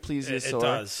 like a plesiosaur. It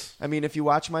does. I mean, if you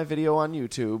watch my video on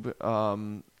YouTube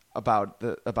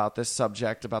about this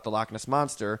subject, about the Loch Ness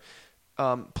Monster,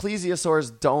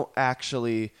 plesiosaurs don't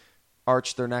actually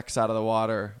arch their necks out of the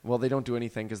water. Well, they don't do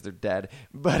anything because they're dead.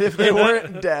 But if they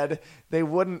weren't dead, they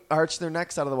wouldn't arch their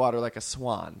necks out of the water like a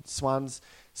swan. Swans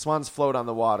float on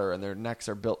the water, and their necks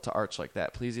are built to arch like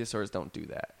that. Plesiosaurs don't do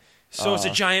that. So it's a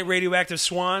giant radioactive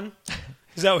swan?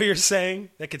 Is that what you're saying?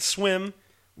 That could swim?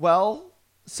 Well,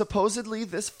 supposedly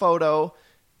this photo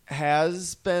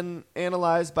has been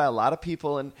analyzed by a lot of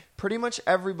people, and pretty much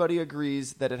everybody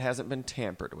agrees that it hasn't been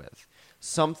tampered with.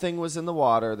 Something was in the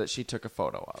water that she took a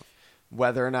photo of.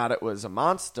 Whether or not it was a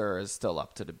monster is still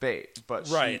up to debate. But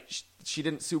Right. she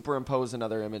didn't superimpose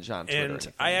another image on Twitter. or And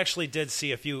anything. I actually did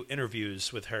see a few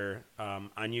interviews with her on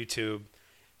YouTube.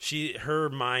 Her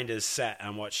mind is set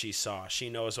on what she saw. She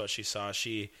knows what she saw.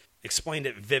 She explained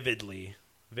it vividly.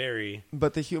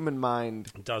 But the human mind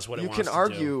Does what it you wants can to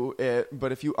argue it,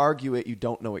 but if you argue it, you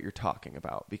don't know what you're talking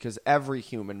about, because every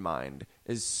human mind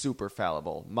is super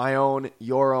fallible. My own,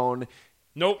 your own,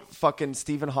 Nope. fucking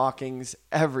Stephen Hawking's,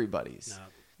 everybody's,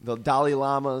 the Dalai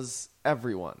Lama's,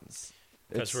 everyone's.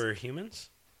 Because It's- we're humans?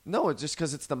 no, it's just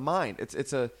because it's the mind.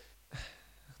 It's a.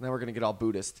 Now we're gonna get all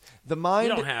Buddhist. The mind.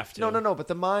 You don't have to. No. But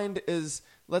the mind is.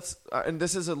 And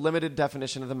this is a limited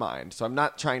definition of the mind. So I'm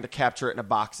not trying to capture it in a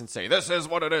box and say this is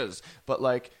what it is. But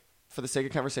like, for the sake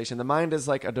of conversation, the mind is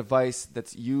like a device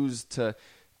that's used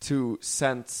to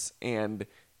sense and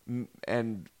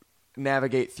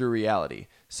navigate through reality.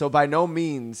 So by no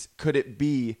means could it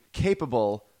be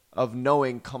capable of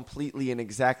knowing completely and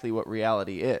exactly what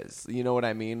reality is. You know what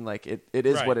I mean? Like it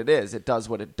is Right. what it is. It does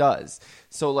what it does.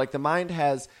 So like the mind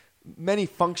has many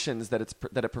functions that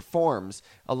it performs.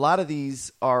 A lot of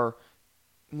these are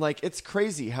like, it's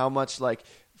crazy how much, like,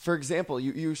 for example,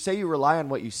 you say you rely on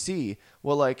what you see.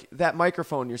 Well, like that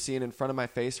microphone you're seeing in front of my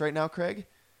face right now, Craig,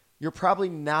 you're probably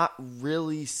not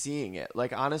really seeing it.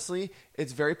 Like, honestly,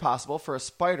 it's very possible for a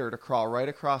spider to crawl right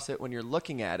across it when you're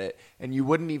looking at it, and you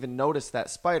wouldn't even notice that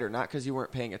spider, not because you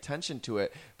weren't paying attention to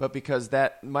it, but because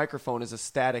that microphone is a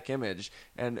static image,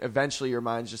 and eventually your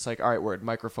mind's just like, all right, word,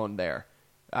 microphone there.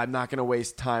 I'm not going to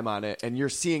waste time on it. And you're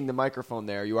seeing the microphone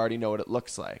there. You already know what it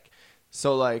looks like.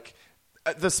 So, like,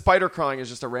 the spider crawling is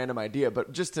just a random idea,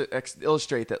 but just to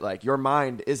illustrate that, like, your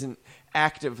mind isn't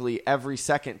actively every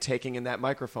second taking in that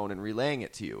microphone and relaying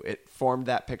it to you. It formed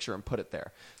that picture and put it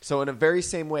there. So in a very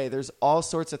same way, there's all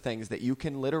sorts of things that you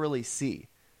can literally see.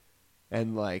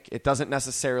 And, like, it doesn't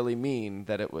necessarily mean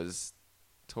that it was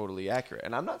totally accurate.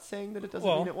 And I'm not saying that it doesn't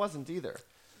mean it wasn't either.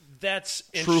 That's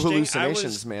True interesting.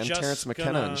 hallucinations, man. just Terrence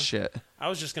McKenna and shit. I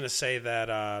was just going to say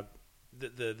that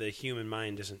the human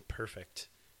mind isn't perfect.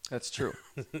 That's true.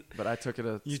 But I took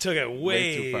it You took it too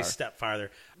way far. step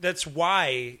farther. That's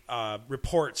why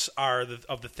reports are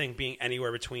of the thing being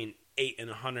anywhere between 8 and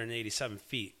 187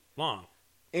 feet long.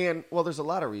 And, well, there's a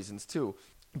lot of reasons, too.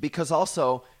 Because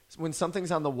also, when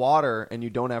something's on the water and you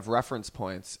don't have reference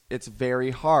points, it's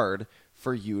very hard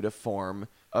for you to form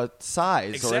a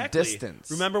size or a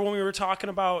distance. Remember when we were talking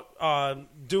about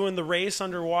doing the race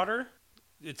underwater?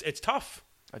 It's tough.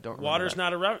 I don't remember Water's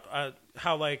that. not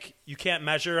how, like, you can't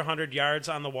measure 100 yards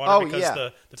on the water because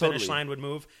the totally. finish line would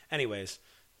move. Anyways,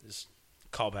 just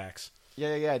callbacks.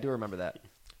 Yeah, I do remember that.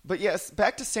 But yes,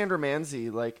 back to Sandra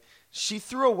Manzi, like, she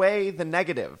threw away the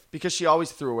negative because she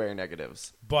always threw away her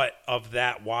negatives. But of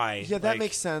that, why? Yeah, that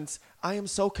makes sense. I am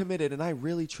so committed, and I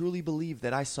really, truly believe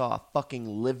that I saw a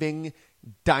fucking living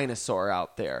dinosaur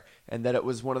out there, and that it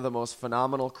was one of the most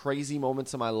phenomenal, crazy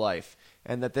moments of my life,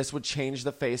 and that this would change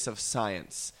the face of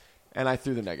science. And I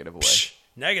threw the negative away. Psh,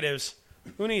 negatives?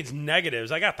 Who needs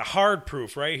negatives? I got the hard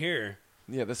proof right here.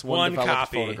 Yeah, this one developed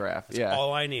copy. photograph. That's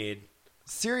all I need.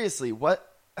 Seriously, what?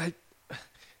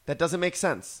 That doesn't make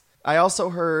sense. I also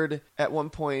heard at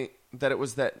one point that it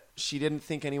was that she didn't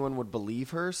think anyone would believe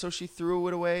her, so she threw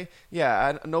it away.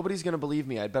 Yeah, nobody's going to believe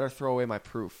me. I'd better throw away my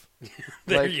proof.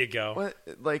 There you go.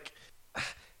 What,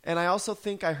 and I also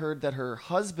think I heard that her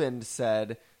husband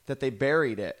said that they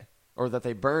buried it or that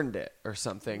they burned it or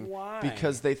something. Why?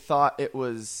 Because they thought it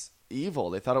was evil.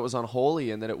 They thought it was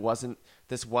unholy and that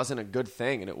this wasn't a good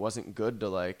thing and it wasn't good to,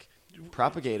 like,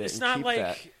 propagate it It's and not keep like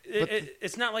that.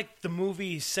 it's not like the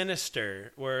movie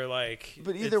Sinister, where like.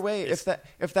 But either way, if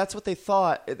that's what they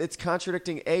thought, it's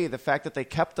contradicting the fact that they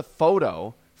kept the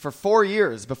photo for 4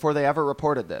 years before they ever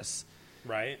reported this,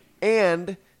 right,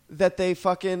 and that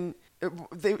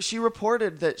she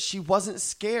reported that she wasn't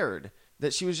scared,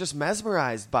 that she was just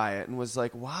mesmerized by it and was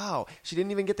like, wow. She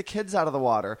didn't even get the kids out of the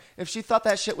water. If she thought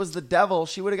that shit was the devil,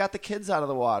 she would have got the kids out of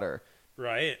the water.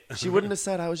 right. She wouldn't have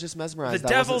said I was just mesmerized.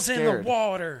 The I wasn't devil's in scared. the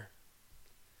water.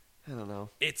 I don't know.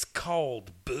 It's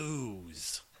called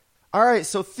booze. All right,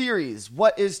 so theories.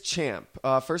 What is Champ?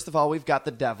 First of all, we've got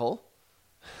the devil.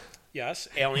 Yes,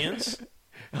 aliens.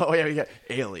 Oh yeah, we got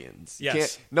aliens.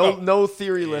 Yes. No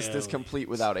theory list is aliens. complete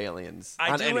without aliens. I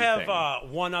on do anything. have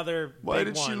one other. Why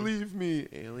big did one. she leave me?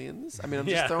 Aliens? I mean, I'm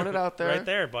just throwing it out there. Right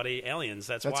there, buddy. Aliens.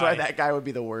 That's why that guy would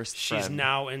be the worst she's friend.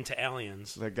 now into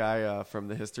aliens. The guy from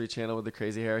the History Channel with the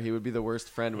crazy hair, he would be the worst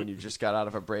friend when you just got out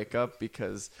of a breakup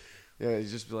because he'd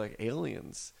just be like,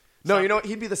 aliens. No, you know what?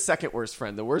 He'd be the second worst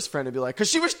friend. The worst friend would be like, because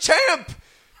she was Champ!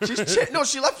 No,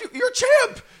 she left you. You're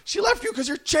Champ! She left you because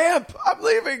you're Champ! I'm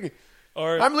leaving!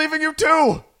 Or I'm leaving you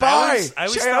too! Bye! I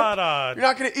always Champ. thought... You're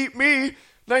not going to eat me!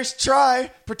 Nice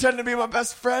try! Pretend to be my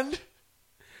best friend!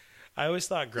 I always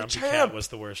thought Grumpy Champ. Cat was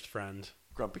the worst friend.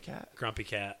 Grumpy Cat? Grumpy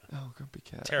Cat. Oh, Grumpy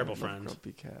Cat. Terrible I love friend.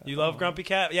 Grumpy Cat. You love Grumpy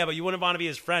Cat? Yeah, but you wouldn't want to be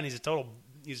his friend. He's a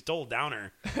total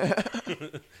downer.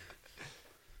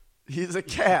 He's a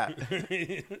cat.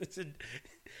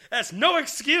 That's no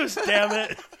excuse, damn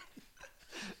it.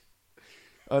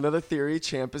 Another theory,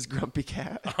 Champ is Grumpy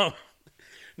Cat.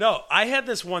 No, I had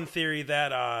this one theory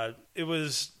that it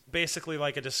was basically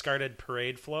like a discarded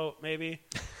parade float, maybe.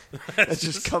 It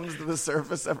just comes to the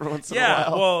surface every once in a Yeah,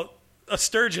 while. well, a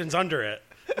sturgeon's under it.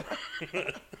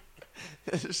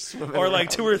 Just swimming Or like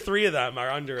around. 2 or 3 of them are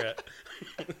under it.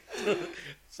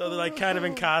 So they're like kind of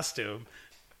in costume.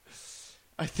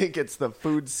 I think it's the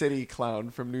Food City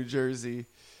clown from New Jersey.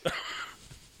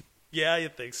 Yeah, you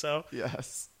think so?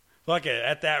 Yes. Fuck it.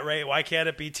 At that rate, why can't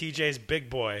it be TJ's big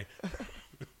boy?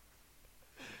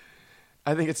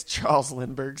 I think it's Charles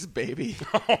Lindbergh's baby.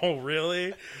 Oh,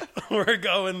 really? We're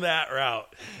going that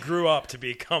route. Grew up to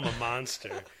become a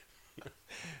monster.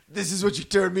 This is what you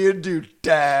turned me into,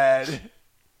 Dad.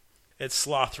 It's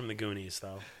Sloth from the Goonies,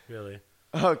 though. Really.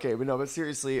 Okay, but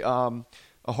seriously, a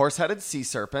horse-headed sea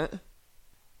serpent.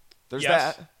 There's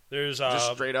Yes. that. There's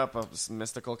Just straight up a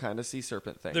mystical kind of sea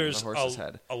serpent thing on there's a horse's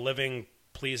head. a living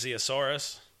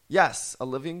plesiosaurus. Yes, a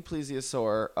living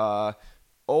plesiosaur,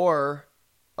 or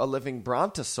a living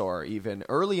brontosaur. Even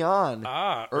early on,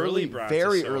 early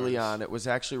very early brontosaurs. on, it was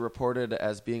actually reported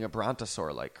as being a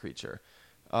brontosaur-like creature.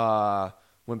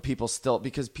 When people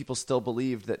still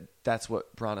believed that that's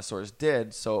what brontosaurs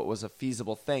did, so it was a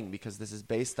feasible thing because this is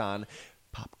based on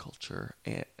pop culture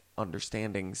and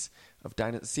understandings of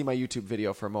dinosaurs. See my YouTube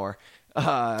video for more.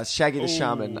 Shaggy the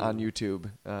Shaman on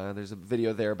YouTube. There's a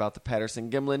video there about the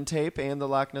Patterson-Gimlin tape and the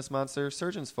Loch Ness Monster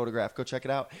surgeon's photograph. Go check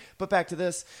it out. But back to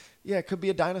this. Yeah, it could be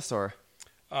a dinosaur.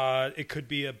 It could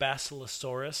be a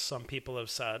basilosaurus, some people have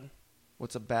said.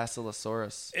 What's a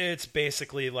basilosaurus? It's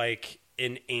basically like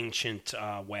an ancient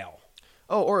whale.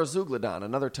 Oh, or a zeuglodon,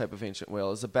 another type of ancient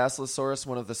whale. Is a basilosaurus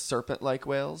one of the serpent-like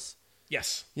whales?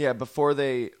 Yes. Yeah, before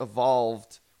they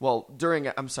evolved, Well,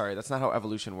 I'm sorry, that's not how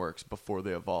evolution works. Before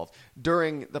they evolved,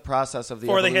 during the process of the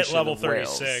Before they evolution hit level of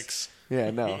whales. 36.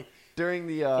 Yeah, no. During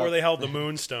the Before they held the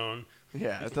moonstone.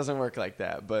 yeah, it doesn't work like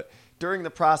that. But during the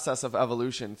process of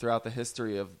evolution throughout the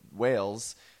history of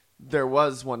whales, there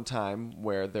was one time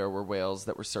where there were whales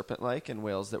that were serpent-like and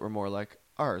whales that were more like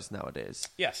ours nowadays.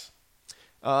 Yes.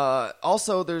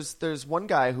 Also, there's one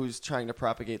guy who's trying to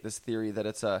propagate this theory that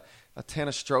it's a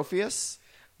Tanystropheus,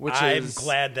 which I'm is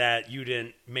glad that you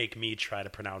didn't make me try to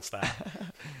pronounce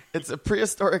that. it's a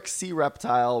prehistoric sea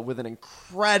reptile with an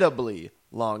incredibly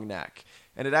long neck.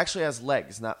 And it actually has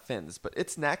legs, not fins. But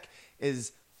its neck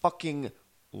is fucking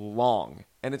long.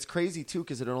 And it's crazy, too,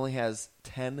 because it only has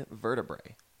 10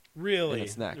 vertebrae Really? in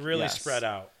its neck. Really Yes. spread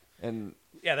out. And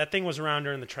Yeah, that thing was around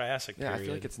during the Triassic yeah, period. I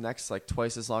feel like its neck's like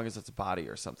twice as long as its body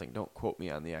or something. Don't quote me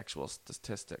on the actual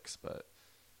statistics. But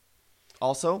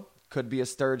also, could be a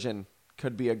sturgeon.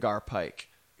 Could be a garpike.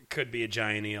 Could be a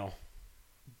giant eel.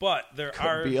 But there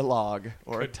Could be a log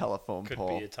or a telephone could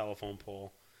pole. be a telephone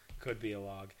pole. Could be a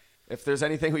log. If there's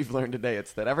anything we've learned today,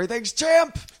 it's that everything's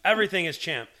champ. Everything is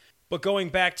champ. But going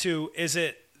back to, is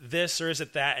it this or is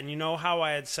it that? And you know how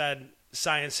I had said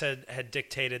science had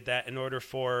dictated that in order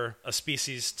for a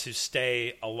species to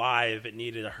stay alive, it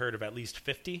needed a herd of at least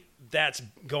 50? That's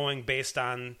going based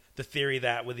on the theory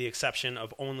that with the exception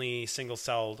of only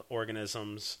single-celled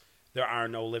organisms, there are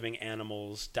no living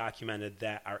animals documented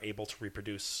that are able to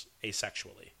reproduce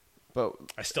asexually. But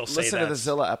I still say listen to the that's-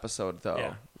 Zilla episode, though,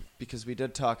 Yeah. because we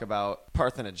did talk about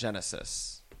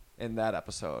parthenogenesis in that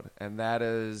episode, and that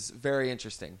is very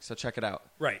interesting. So check it out.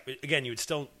 Right. But again, you would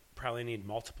still probably need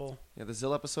multiple. Yeah, the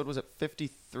Zilla episode was at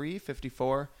 53,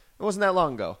 54. It wasn't that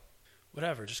long ago.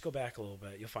 Whatever, just go back a little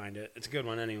bit. You'll find it. It's a good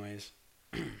one anyways.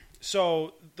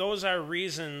 So those are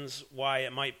reasons why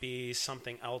it might be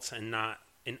something else and not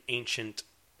an ancient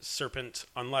serpent,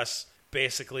 unless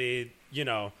basically,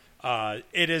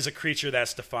 it is a creature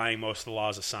that's defying most of the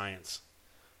laws of science.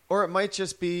 Or it might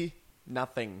just be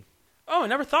nothing. Oh, I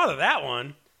never thought of that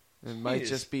one. It might Jeez.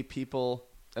 just be people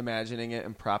imagining it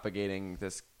and propagating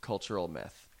this cultural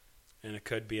myth. And it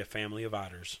could be a family of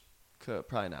otters.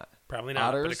 Probably not. Probably not,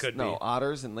 Otters? but it could no, be.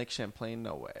 otters in Lake Champlain?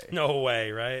 No way. No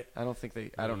way, right? I don't think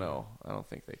they... I don't know. I don't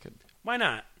think they could... Why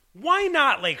not? Why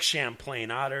not Lake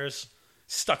Champlain otters?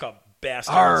 Stuck up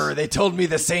bastards. Arr, they told me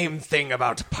the same thing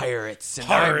about pirates. And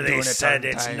I'm doing it on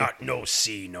time. not no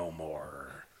sea no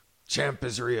more. Champ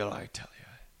is real, I tell you.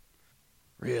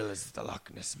 Real as the Loch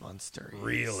Ness Monster. is.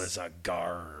 Real as a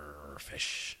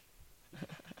garfish.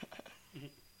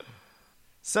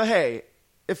 So, hey,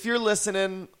 if you're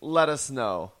listening, let us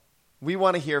know. We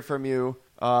want to hear from you.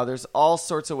 There's all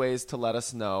sorts of ways to let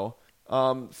us know.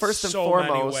 First and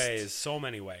foremost, So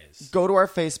many ways. go to our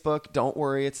Facebook. Don't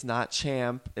worry, it's not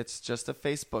Champ. It's just a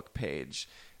Facebook page.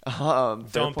 Don't be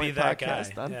Fairpoint that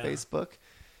Podcast guy. on Yeah. Facebook.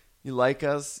 You like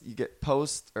us, you get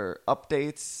posts or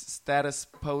updates, status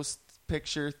post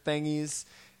picture thingies.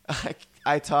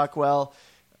 I talk well.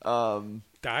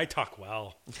 I talk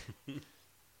well.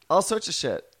 All sorts of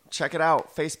shit. Check it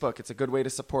out. Facebook. It's a good way to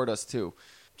support us, too.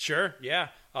 Sure, yeah.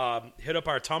 Hit up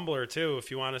our Tumblr, too,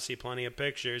 if you want to see plenty of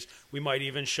pictures. We might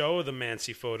even show the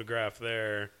Mancy photograph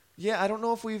there. Yeah, I don't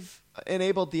know if we've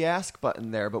enabled the Ask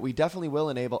button there, but we definitely will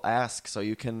enable Ask, so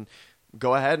you can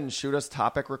go ahead and shoot us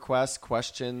topic requests,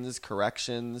 questions,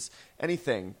 corrections,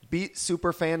 anything. Beat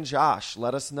Superfan Josh.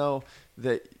 Let us know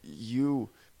that you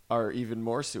are even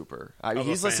more super.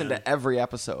 He's listened fan. to every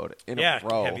episode in a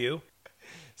row. Have you?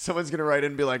 Someone's going to write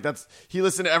in and be like, he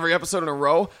listened to every episode in a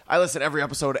row? I listen to every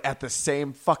episode at the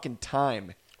same fucking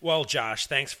time. Well, Josh,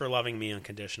 thanks for loving me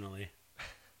unconditionally.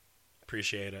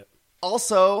 Appreciate it.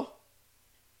 Also,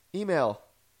 email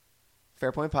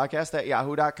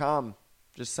fairpointpodcast@yahoo.com.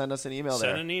 Just send us an email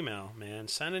there. Send an email, man.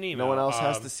 Send an email. No one else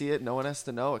has to see it. No one has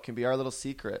to know. It can be our little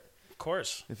secret. Of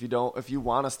course. If you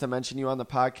want us to mention you on the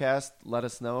podcast, let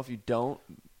us know. If you don't,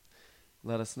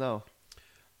 let us know.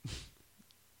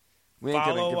 We ain't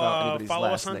gonna give out anybody's follow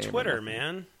last us on name or Twitter, nothing.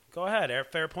 man. Go ahead,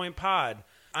 Fairpoint Pod.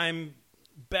 I'm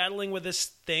battling with this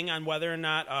thing on whether or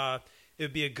not it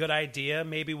would be a good idea.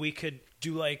 Maybe we could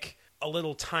do like a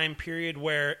little time period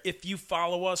where if you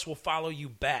follow us, we'll follow you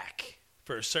back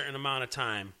for a certain amount of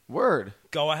time. Word.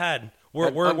 Go ahead.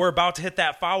 We're about to hit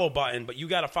that follow button, but you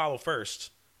got to follow first,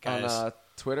 guys. On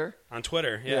Twitter? On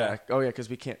Twitter, yeah. Oh, yeah, because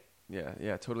we can't.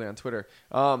 Yeah, totally on Twitter.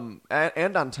 And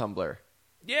on Tumblr.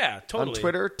 Yeah, totally. On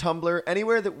Twitter, Tumblr,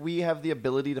 anywhere that we have the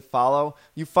ability to follow.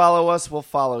 You follow us, we'll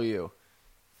follow you.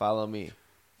 Follow me.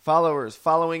 Followers,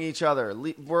 following each other.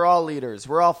 We're all leaders.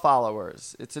 We're all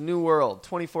followers. It's a new world,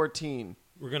 2014.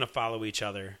 We're going to follow each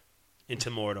other into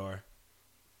Mordor.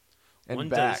 And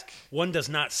back. One does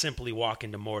not simply walk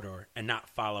into Mordor and not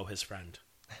follow his friend.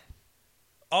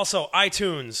 Also,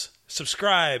 iTunes,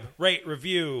 subscribe, rate,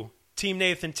 review, Team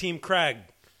Nathan, Team Craig.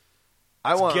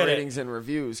 I want ratings and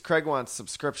reviews. Craig wants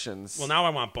subscriptions. Well, now I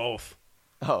want both.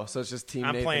 Oh, so it's just Team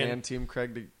Nathan and Team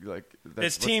Craig?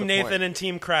 It's Team Nathan and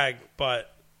Team Craig,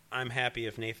 but I'm happy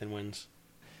if Nathan wins.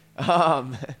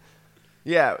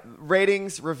 Yeah,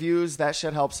 ratings, reviews, that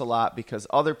shit helps a lot because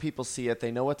other people see it. They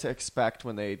know what to expect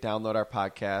when they download our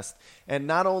podcast. And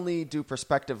not only do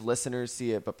prospective listeners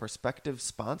see it, but prospective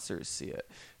sponsors see it.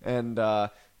 And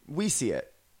we see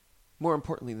it. More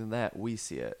importantly than that, we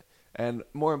see it. And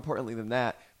more importantly than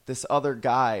that, this other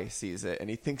guy sees it, and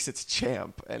he thinks it's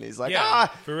Champ. And he's like,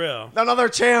 for real. Another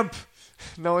Champ.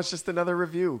 No, it's just another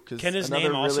review. Can his another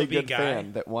name also really be good Guy?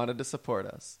 fan that wanted to support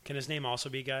us. Can his name also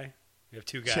be Guy? We have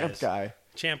two guys.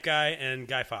 Champ Guy and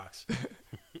Guy Fawkes.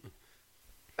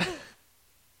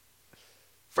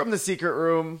 From the secret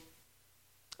room,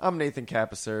 I'm Nathan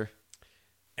Capisser.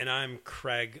 And I'm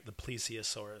Craig the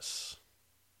Plesiosaurus.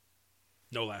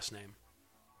 No last name.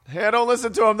 Hey, don't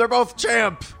listen to them. They're both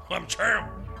Champ. I'm Champ.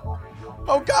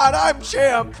 Oh, God, I'm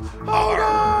Champ. Oh,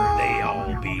 God. They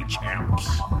all be champs.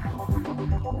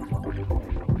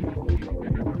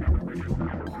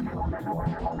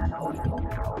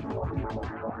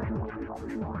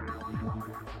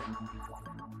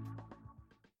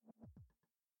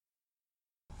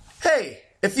 Hey,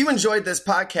 if you enjoyed this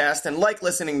podcast and like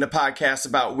listening to podcasts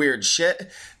about weird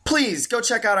shit, please go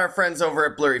check out our friends over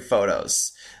at Blurry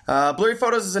Photos. Blurry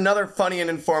Photos is another funny and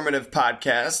informative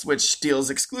podcast which deals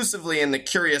exclusively in the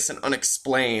curious and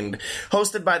unexplained,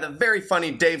 hosted by the very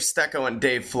funny Dave Stecco and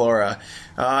Dave Flora.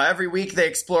 Every week they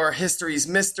explore history's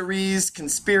mysteries,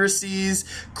 conspiracies,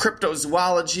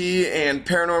 cryptozoology, and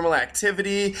paranormal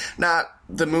activity, not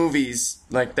the movies,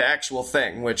 like the actual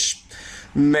thing, which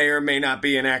may or may not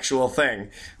be an actual thing.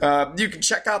 You can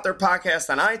check out their podcast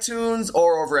on iTunes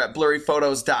or over at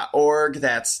blurryphotos.org.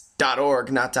 That's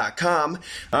 .org, not .com.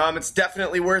 It's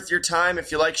definitely worth your time.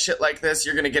 If you like shit like this,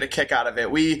 you're going to get a kick out of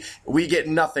it. We get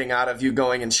nothing out of you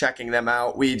going and checking them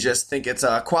out. We just think it's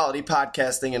quality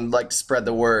podcasting and like to spread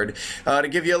the word. To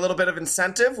give you a little bit of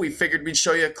incentive, we figured we'd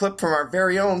show you a clip from our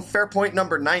very own Fairpoint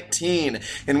number 19,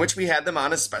 in which we had them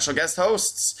on as special guest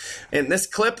hosts. In this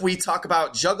clip, we talk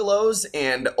about juggalos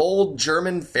and old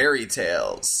German fairy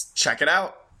tales. Check it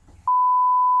out.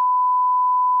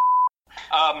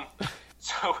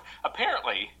 So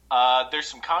apparently, there's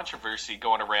some controversy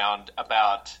going around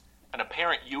about an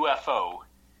apparent UFO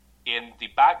in the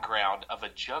background of a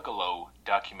Juggalo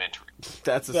documentary.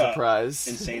 That's a surprise.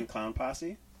 Insane Clown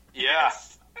Posse? Yeah,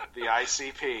 the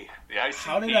ICP. the ICP.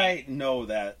 How did I know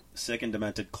that sick and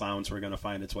demented clowns were going to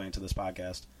find its way into this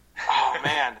podcast? Oh,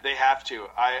 man, they have to.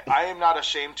 I am not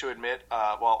ashamed to admit,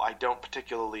 while I don't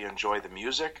particularly enjoy the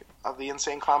music of the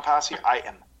Insane Clown Posse, I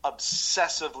am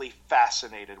obsessively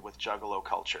fascinated with Juggalo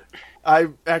culture. I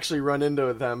actually run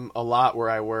into them a lot where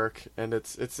I work, and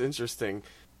it's interesting.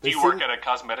 Do you work at a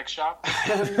cosmetic shop?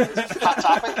 Hot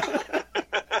Topic?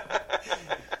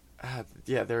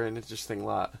 Yeah, they're an interesting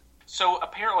lot. So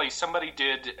apparently somebody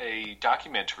did a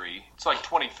documentary. It's like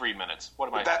 23 minutes. What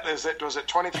am I saying? Was it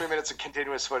 23 minutes of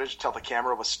continuous footage until the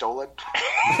camera was stolen?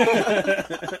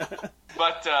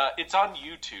 But it's on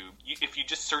YouTube. If you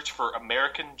just search for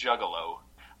American Juggalo,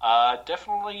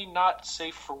 definitely not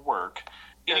safe for work.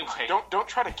 Anyway, don't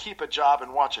try to keep a job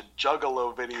and watch a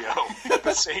Juggalo video at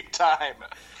the same time.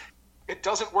 It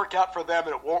doesn't work out for them,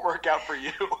 and it won't work out for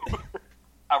you.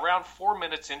 Around 4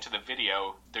 minutes into the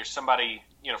video, there's somebody,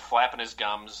 flapping his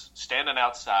gums, standing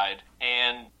outside,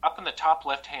 and up in the top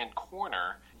left-hand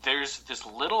corner, there's this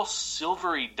little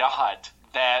silvery dot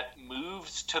that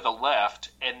moves to the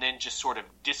left and then just sort of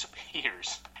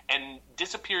disappears. And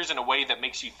disappears in a way that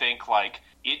makes you think, like,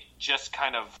 it just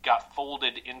kind of got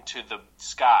folded into the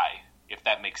sky, if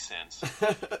that makes sense.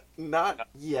 Not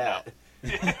yet.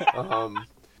 No.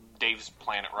 Dave's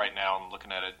playing it right now and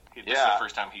looking at it. This is the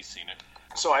first time he's seen it.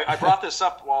 So I brought this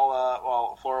up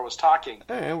while Flora was talking.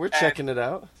 Hey, we're checking it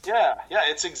out. Yeah,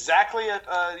 it's exactly at,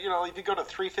 if you go to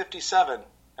 357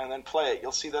 and then play it,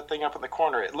 you'll see that thing up in the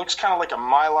corner. It looks kind of like a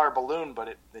Mylar balloon, but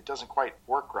it doesn't quite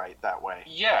work right that way.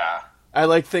 Yeah. I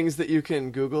like things that you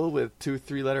can Google with 2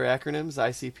 3-letter acronyms,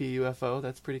 ICP, UFO.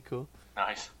 That's pretty cool.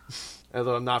 Nice.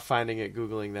 Although I'm not finding it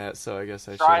Googling that, so I guess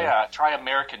I should. Try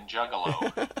American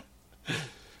Juggalo.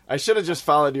 I should have just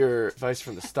followed your advice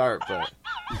from the start, but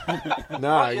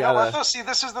no, I gotta. See,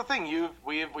 this is the thing.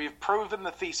 We've proven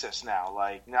the thesis now.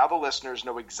 Like, now the listeners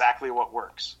know exactly what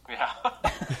works. Yeah.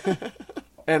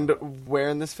 And where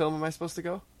in this film am I supposed to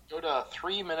go? Go to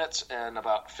 3 minutes and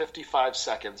about 55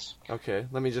 seconds. Okay,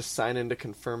 let me just sign in to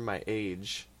confirm my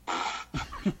age.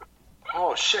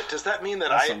 Oh, shit. Does that mean that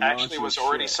That's I some actually raunchy was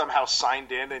already shit. somehow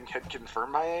signed in and had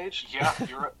confirmed my age? Yeah,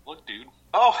 you're look, dude.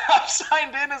 Oh, I'm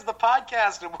signed in as the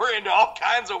podcast, and we're into all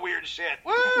kinds of weird shit.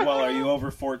 Woo! Well, are you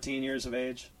over 14 years of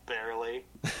age? Barely.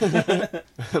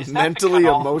 Mentally,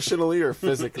 cutoff? emotionally, or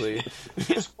physically?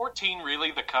 Is 14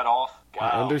 really the cutoff?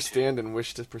 I understand and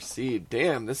wish to proceed.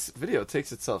 Damn, this video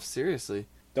takes itself seriously.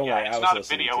 Don't Yeah, worry, I it's was not a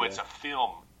listening video, to it's you. a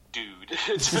film,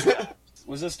 dude.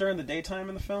 Was this during the daytime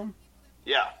in the film?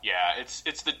 Yeah. Yeah, it's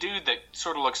the dude that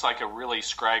sort of looks like a really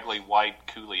scraggly white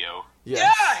Coolio. Yes.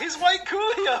 Yeah, he's White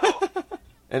Coolio.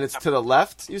 And it's to the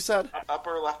left, you said?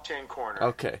 Upper left-hand corner.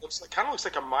 Okay. Kind of looks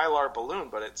like a Mylar balloon,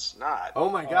 but it's not. Oh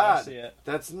my I god. see it.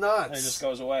 That's And nuts. it just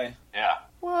goes away. Yeah.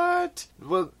 What?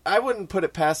 Well, I wouldn't put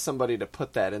it past somebody to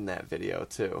put that in that video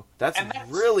too. That's And that's-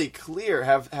 really clear.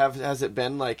 Has it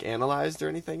been like analyzed or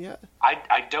anything yet?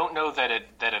 I don't know that it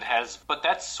has, but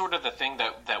that's sort of the thing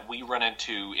that we run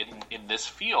into in this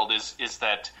field is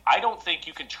that I don't think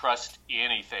you can trust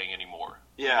anything anymore.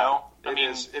 Yeah, You know?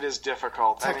 it is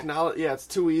difficult. I mean, Technology. Yeah, it's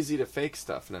too easy to fake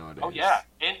stuff nowadays. Oh yeah,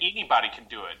 and anybody can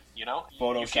do it. You know, You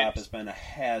Photoshop can- has been a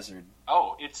hazard.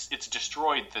 Oh, it's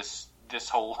destroyed this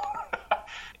whole.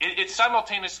 It's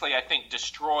simultaneously, I think,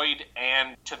 destroyed,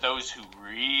 and to those who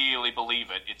really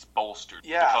believe it, it's bolstered.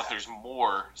 Yeah. Because there's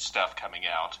more stuff coming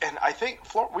out. and I think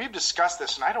we've discussed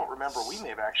this, and I don't remember. We may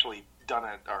have actually done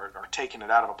it or taken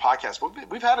it out of a podcast, but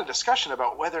we've had a discussion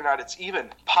about whether or not it's even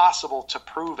possible to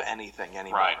prove anything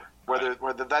anymore. Right.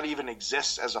 Whether that even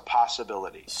exists as a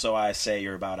possibility. So I say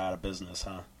you're about out of business,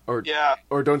 huh? Or Yeah.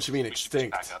 Or don't you mean We should back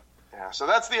extinct? up. Yeah, so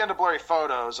that's the end of Blurry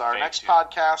Photos. Our Thank next you.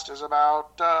 podcast is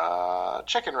about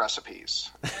chicken recipes.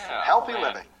 Yeah, Healthy man.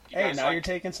 living. You Hey, guys now like- you're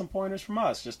taking some pointers from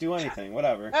us. Just do anything,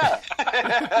 whatever. Yeah.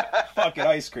 Fuck it,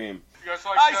 ice cream. You guys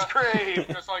like Ice cream. You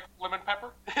guys like lemon pepper?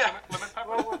 Yeah. Lemon pepper.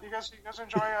 Well, you guys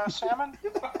enjoy salmon?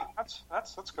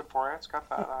 That's good for you. It's got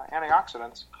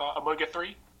antioxidants.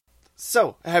 Omega-3.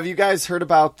 So, have you guys heard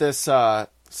about this?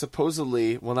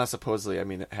 Supposedly, well, not supposedly. I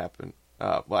mean, it happened.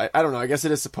 Well, I don't know. I guess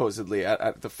it is supposedly.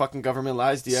 The fucking government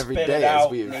lies to you every Spit day, it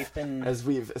out, as Nathan.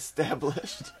 we've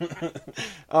established.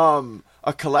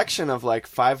 A collection of like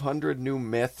 500 new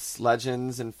myths,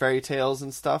 legends, and fairy tales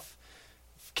and stuff,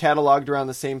 cataloged around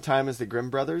the same time as the Grimm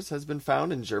brothers, has been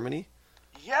found in Germany.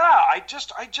 Yeah, I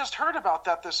just heard about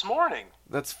that this morning.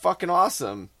 That's fucking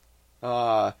awesome.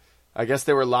 I guess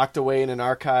they were locked away in an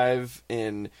archive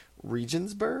in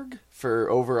Regensburg for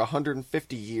over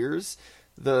 150 years.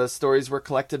 The stories were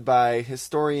collected by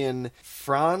historian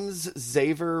Franz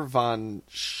Xaver von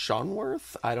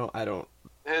Schonworth. I don't.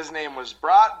 His name was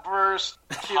Bratwurst.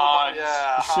 Hans.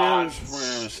 Yeah,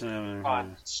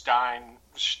 Hans. Stein.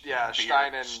 Yeah, Beer,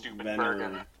 Stein and stupid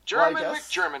Bergen. Well, German, I guess-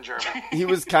 German. He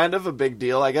was kind of a big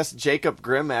deal. I guess Jacob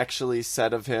Grimm actually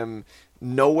said of him,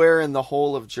 "Nowhere in the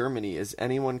whole of Germany is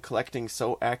anyone collecting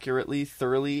so accurately,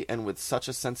 thoroughly, and with such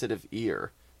a sensitive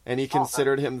ear." And he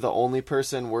considered him the only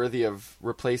person worthy of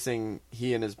replacing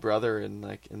he and his brother in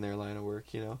their line of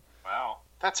work, you know? Wow.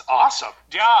 That's awesome.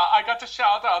 Yeah, I got a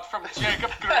shout out from Jacob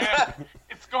Grimm.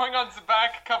 It's going on the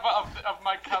back cover of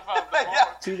my cover of the book. Yeah.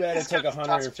 Too bad it took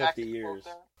 150 years.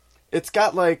 It's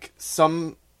got like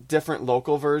some different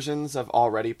local versions of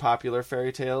already popular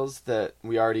fairy tales that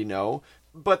we already know,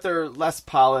 but they're less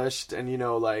polished, and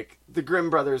like the Grimm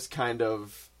brothers kind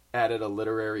of added a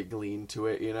literary gleam to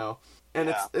it, and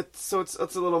Yeah. it's a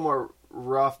little more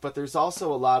rough, but there's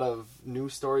also a lot of new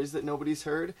stories that nobody's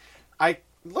heard. I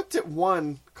looked at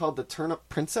one called The Turnip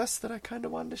Princess that I kind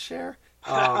of wanted to share.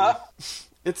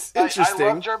 It's interesting.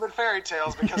 I love German fairy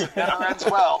tales because it never ends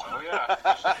well. Oh yeah,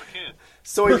 especially for kids.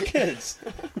 So For kids.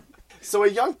 So a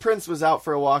young prince was out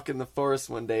for a walk in the forest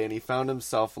one day, and he found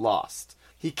himself lost.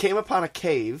 He came upon a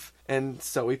cave, and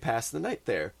so he passed the night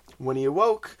there. When he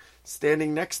awoke,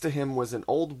 standing next to him was an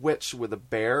old witch with a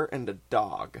bear and a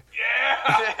dog,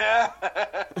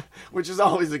 which is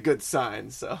always a good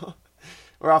sign, so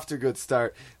we're off to a good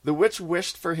start. The witch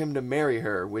wished for him to marry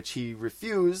her, which he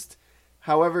refused.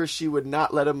 However, she would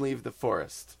not let him leave the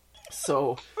forest.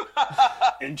 So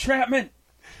Entrapment.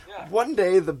 one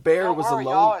day the bear Don't was worry,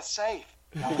 alone. y'all is safe.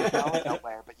 Y'all ain't going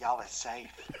nowhere, but y'all is safe.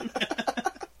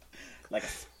 Like a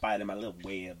spider in my little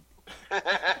web. Then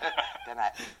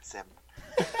I eat them.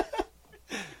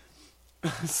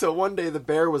 So one day the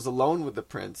bear was alone with the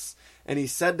prince, and he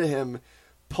said to him,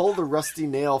 "Pull the rusty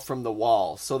nail from the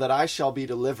wall, so that I shall be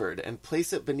delivered, and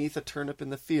place it beneath a turnip in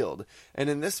the field, and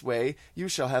in this way you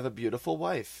shall have a beautiful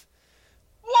wife."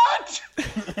 What?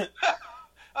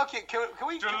 Okay, can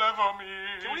we Deliver me.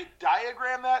 Can we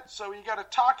diagram that? So you got a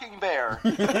talking bear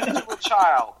to a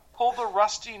child. Pull the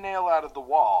rusty nail out of the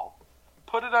wall,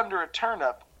 put it under a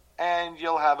turnip, and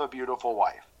you'll have a beautiful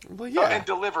wife. Well, Oh, yeah. and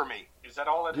deliver me. Is that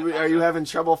all it Are you having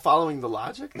trouble following the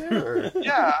logic there? Or?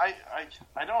 Yeah,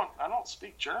 I don't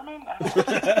speak German. I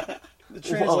don't... The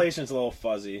translation's a little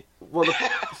fuzzy. Well,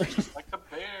 like the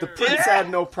bear? the prince had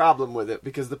no problem with it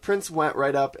because the prince went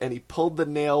right up and he pulled the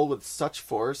nail with such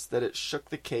force that it shook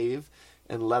the cave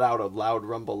and let out a loud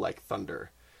rumble like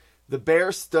thunder. The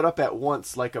bear stood up at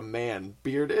once like a man,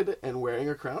 bearded and wearing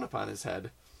a crown upon his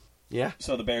head. Yeah,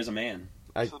 So the bear's a man.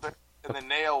 And the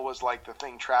nail was like the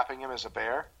thing trapping him as a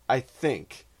bear. I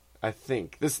think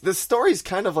this story's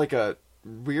kind of like a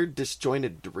weird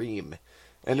disjointed dream,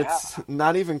 and it's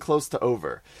not even close to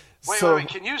over. Wait.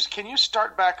 Can you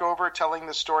start back over telling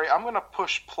the story? I'm going to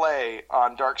push play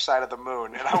on Dark Side of the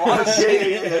Moon, and I want to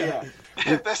see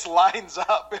if this lines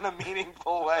up in a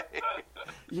meaningful way.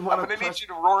 I'm going to need you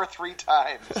to roar 3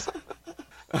 times.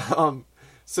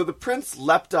 So the prince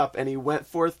leapt up and he went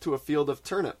forth to a field of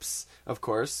turnips, of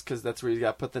course, because that's where he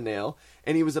got put the nail.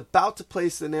 And he was about to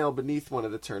place the nail beneath one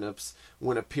of the turnips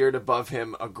when appeared above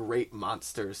him a great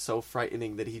monster, so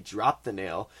frightening that he dropped the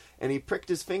nail, and he pricked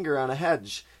his finger on a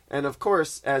hedge. And of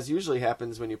course, as usually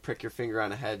happens when you prick your finger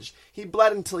on a hedge, he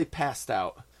bled until he passed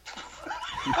out.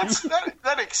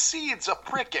 That exceeds a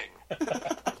pricking.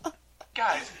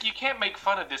 Guys, you can't make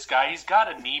fun of this guy. He's got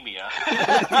anemia.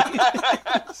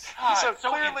 So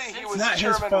clearly he was It's not his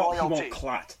German fault he royalty. won't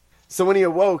clot. So when he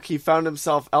awoke, he found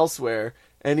himself elsewhere,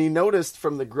 and he noticed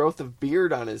from the growth of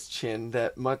beard on his chin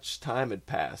that much time had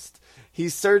passed. He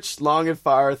searched long and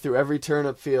far through every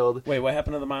turnip field. Wait, what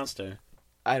happened to the monster?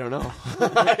 I don't know.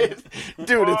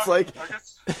 Dude, it's like...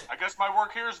 I guess my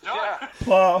work here is done. Yeah.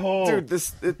 Plot hole. Dude,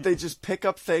 they just pick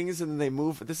up things and they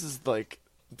move. This is like...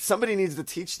 Somebody needs to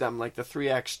teach them, like, the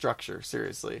 3-act structure,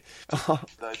 seriously.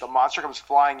 The monster comes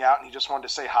flying out, and he just wanted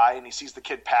to say hi, and he sees the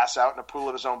kid pass out in a pool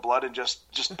of his own blood and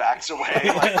just backs away.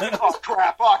 Like, oh,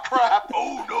 crap,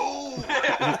 oh, no.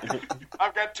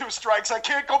 I've got 2 strikes, I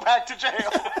can't go back to jail.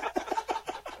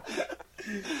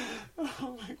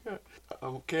 Oh, my God.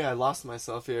 Okay, I lost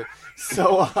myself here.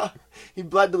 So, he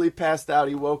bled till he passed out.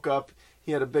 He woke up.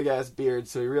 He had a big-ass beard,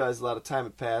 so he realized a lot of time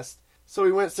had passed. So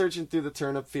he went searching through the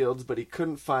turnip fields, but he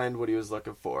couldn't find what he was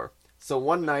looking for. So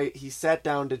one night, he sat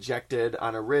down dejected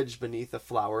on a ridge beneath a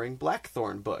flowering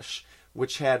blackthorn bush,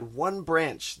 which had one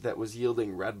branch that was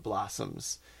yielding red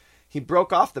blossoms. He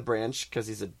broke off the branch, because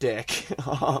he's a dick,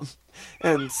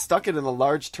 and stuck it in a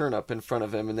large turnip in front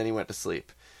of him, and then he went to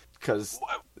sleep. Because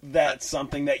That's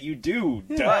something that you do,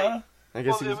 duh. Right. I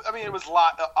guess Well, I mean, it was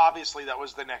obviously that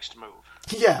was the next move.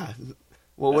 yeah.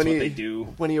 Well, That's what they do.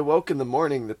 When he awoke in the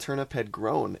morning, the turnip had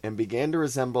grown and began to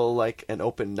resemble like an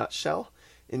open nutshell,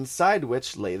 inside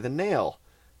which lay the nail.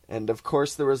 And of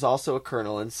course, there was also a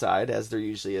kernel inside, as there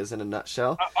usually is in a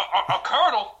nutshell. A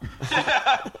kernel?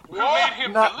 We made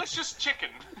him delicious chicken.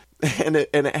 And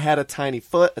it had a tiny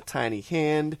foot, a tiny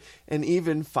hand, and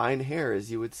even fine hair, as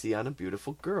you would see on a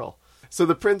beautiful girl. So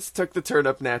the prince took the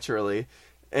turnip naturally,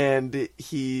 and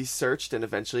he searched and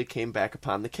eventually came back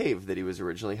upon the cave that he was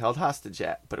originally held hostage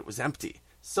at, but it was empty.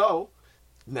 So,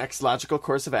 next logical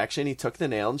course of action, he took the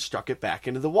nail and struck it back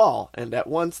into the wall, and at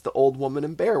once the old woman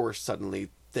and bear were suddenly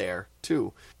there,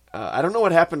 too. I don't know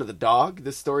what happened to the dog.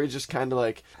 This story just kind of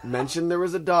like mentioned there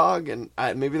was a dog, and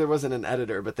maybe there wasn't an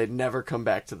editor, but they'd never come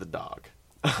back to the dog.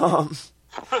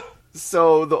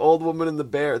 So the old woman and the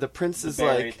bear, the prince is The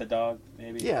bear like... ate the dog,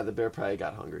 maybe? Yeah, the bear probably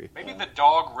got hungry. Maybe the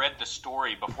dog read the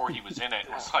story before he was in it.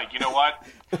 It's like, you know what?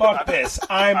 Fuck this,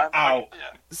 I'm out.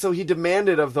 So he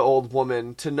demanded of the old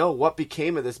woman to know what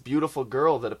became of this beautiful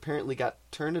girl that apparently got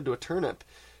turned into a turnip.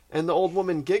 And the old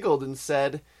woman giggled and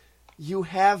said, "You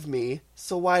have me,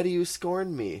 so why do you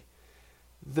scorn me?"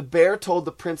 The bear told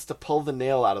the prince to pull the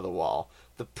nail out of the wall.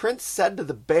 The prince said to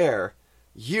the bear,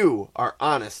 "You are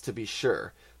honest to be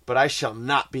sure, but I shall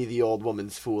not be the old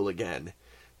woman's fool again."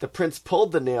 The prince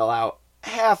pulled the nail out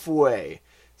halfway.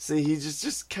 See, he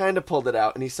just kind of pulled it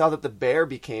out, and he saw that the bear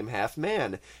became half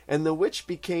man, and the witch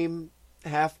became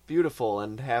half beautiful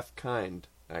and half kind,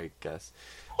 I guess.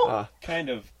 Kind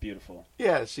of beautiful.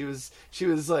 Yeah, she was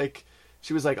like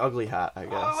ugly hot, I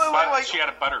guess. But she had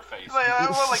a butterface.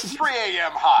 Like 3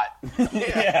 a.m.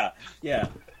 hot. Yeah.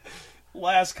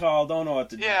 Last call, don't know what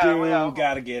to do,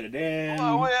 gotta get it in.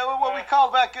 Well, we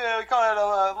call it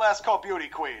a last call beauty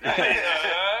queen.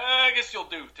 I guess you'll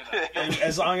do tonight.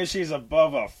 As long as she's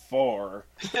above a 4.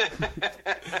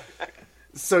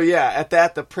 So yeah, at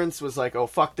that, the prince was like, "Oh,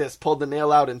 fuck this," pulled the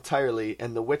nail out entirely,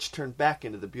 and the witch turned back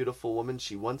into the beautiful woman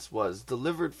she once was,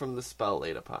 delivered from the spell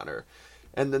laid upon her.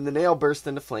 and then the nail burst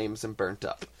into flames and burnt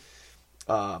up.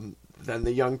 Then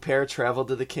the young pair traveled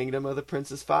to the kingdom of the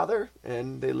prince's father,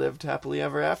 and they lived happily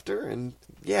ever after, and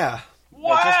yeah.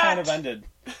 That just kind of ended.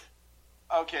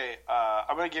 Okay,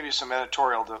 I'm going to give you some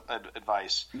editorial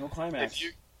advice. No climax.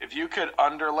 If you could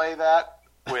underlay that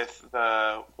with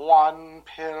the one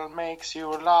pill makes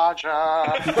you larger,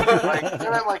 give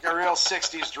it like a real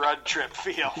 60s drug trip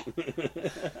feel.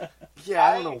 Yeah,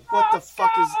 I don't know what the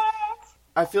fuck is...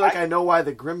 I feel like I know why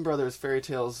the Grimm Brothers fairy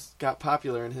tales got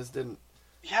popular and his didn't.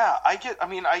 Yeah,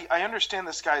 I understand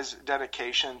this guy's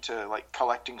dedication to, like,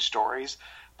 collecting stories,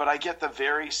 but I get the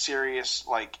very serious,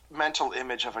 like, mental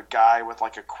image of a guy with,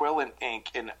 like, a quill and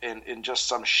ink in just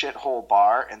some shithole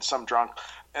bar and some drunk,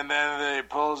 and then he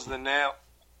pulls the nail...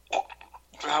 Oh,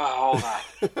 hold on.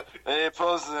 He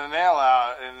pulls the nail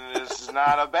out, and this is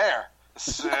not a bear.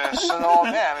 It's an old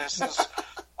man. It says,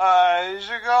 you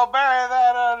should go bury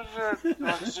that on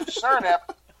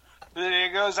turnip. Then he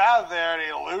goes out there and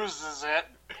he loses it.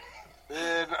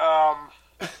 And,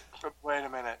 wait a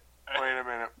minute.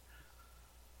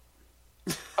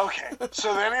 Okay,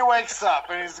 so then he wakes up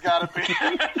and he's got a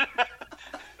beard.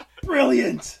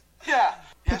 Brilliant! Yeah.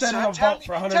 Put that in a vault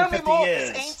for 150 tell me more years.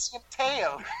 of this ancient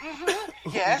tale.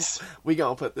 Yes. We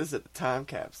gonna put this at the time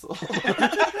capsule. We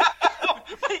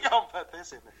gonna put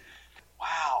this in there.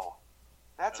 Wow.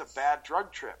 That's a bad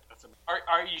drug trip.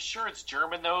 Are you sure it's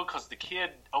German, though? Because the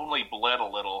kid only bled a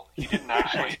little. He didn't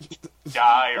actually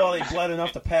die. Well, he bled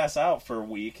enough to pass out for a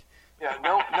week. Yeah,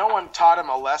 no one taught him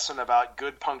a lesson about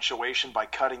good punctuation by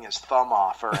cutting his thumb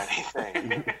off or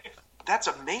anything. That's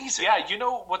amazing. Yeah, you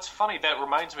know what's funny? That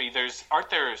reminds me. Aren't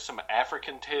there some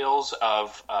African tales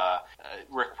of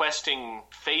requesting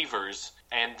favors,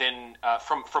 and then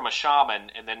from a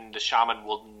shaman, and then the shaman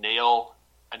will nail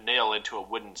a nail into a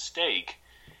wooden stake,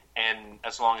 and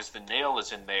as long as the nail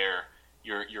is in there,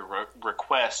 your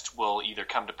request will either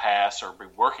come to pass or be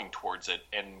working towards it.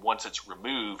 And once it's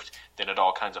removed, then it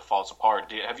all kinds of falls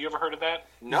apart. Have you ever heard of that?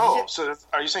 No. Yeah. So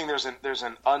are you saying there's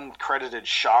an uncredited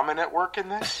shaman at work in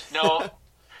this? No.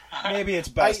 Maybe it's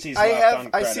best he's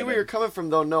left uncredited. I see where you're coming from,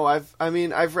 though. No, I've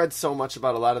read so much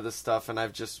about a lot of this stuff, and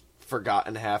I've just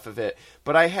forgotten half of it.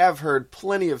 But I have heard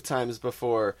plenty of times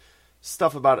before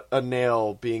stuff about a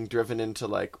nail being driven into,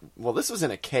 like, well, this was in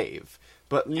a cave,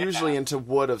 but usually into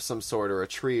wood of some sort or a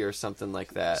tree or something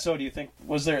like that. So do you think,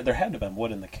 there had to have been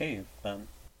wood in the cave then?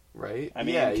 Right? I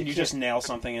mean, yeah, can you just nail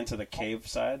something into the cave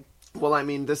side? Well, I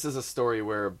mean, this is a story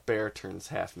where a bear turns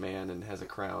half man and has a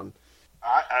crown.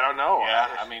 I don't know. Yeah,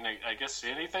 I mean, I guess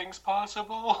anything's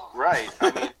possible. Right.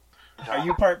 I mean, Are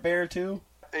you part bear too?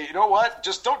 hey, you know what?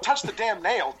 Just don't touch the damn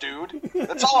nail, dude.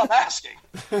 That's all I'm asking.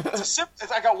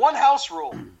 I got one house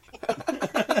rule.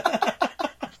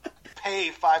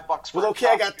 Pay $5 for. Well, okay,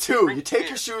 I got two. You take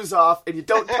your shoes off and you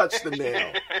don't touch the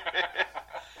nail.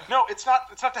 No, it's not.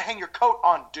 It's not to hang your coat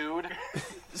on, dude.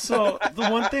 So the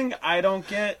one thing I don't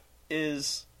get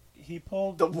is he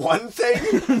pulled The one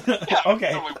thing?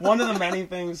 Okay, one of the many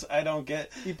things I don't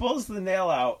get. He pulls the nail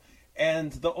out,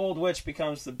 and the old witch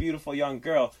becomes the beautiful young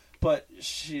girl, but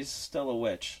she's still a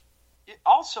witch. It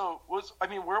also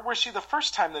where was she the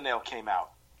first time the nail came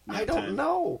out? I don't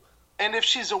know. And if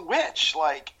she's a witch,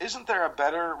 like, isn't there a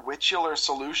better witchular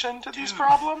solution to these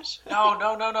problems?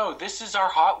 No. This is our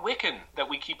hot Wiccan that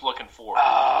we keep looking for.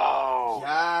 Oh,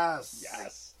 Yes.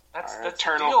 That's our the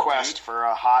eternal deal, quest dude. for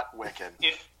a hot Wiccan.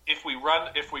 If we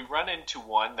run into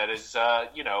one that is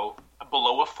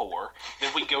below a 4,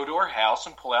 then we go to her house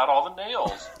and pull out all the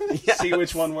nails. See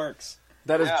which one works.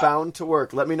 That is bound to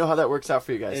work. Let me know how that works out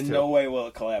for you guys, In too. no way will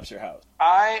it collapse your house.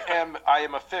 I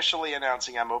am officially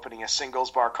announcing I'm opening a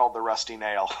singles bar called the Rusty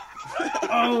Nail.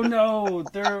 Oh no!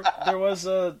 There was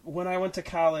when I went to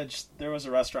college, there was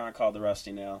a restaurant called the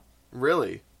Rusty Nail,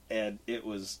 Really? and it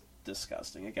was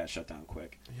disgusting. It got shut down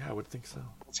quick. Yeah, I would think so.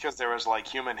 It's because there was like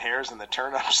human hairs in the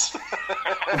turnips.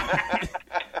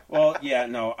 Well, yeah,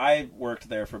 no, I worked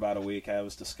there for about a week. I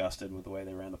was disgusted with the way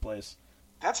they ran the place.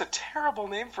 That's a terrible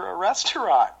name for a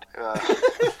restaurant.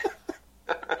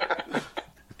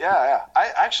 Yeah.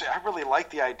 I really like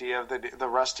the idea of the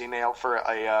Rusty Nail for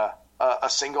a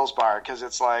singles bar, because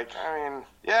it's like,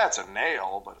 it's a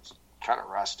nail, but it's kind of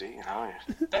rusty, you know.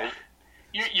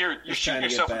 You're Just shooting trying to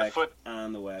get yourself in the back foot,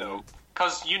 on the wagon. though,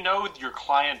 because you know your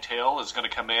clientele is going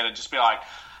to come in and just be like,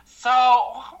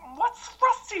 "So, what's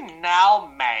Rusty Nail,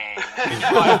 man?" And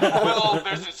you're like, well,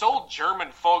 there's this old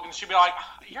German folk, and she'd be like,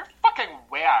 "You're fucking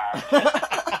weird."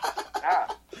 Yeah,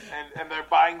 and they're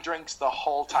buying drinks the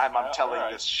whole time I'm telling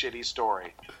right. this shitty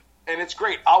story. And it's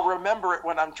great. I'll remember it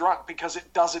when I'm drunk because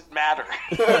it doesn't matter.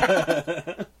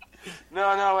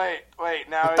 No, wait.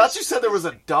 Now I thought you said there was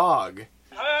a dog.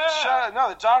 No,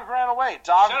 the dog ran away.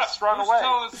 Dog Shut up. just run Who's away.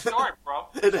 telling the story, bro?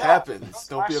 It happens. That's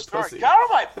Don't my be a story. pussy. Get out of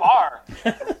my bar.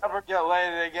 Never get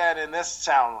laid again in this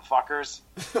town, fuckers.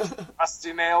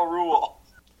 Rusty nail rule.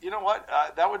 You know what?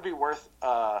 That would be worth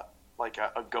like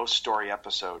a ghost story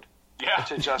episode. Yeah.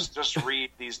 To just read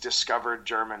these discovered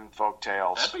German folk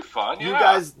tales. That'd be fun. You yeah.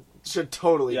 guys should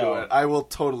totally do Yo, it. I will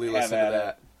totally listen to at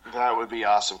that. That would be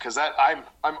awesome because I'm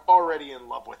already in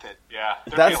love with it. Yeah.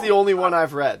 There'd That's be the a- only one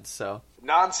I've read, so.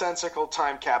 Nonsensical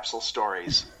time capsule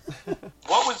stories.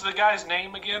 What was the guy's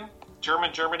name again?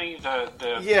 Germany.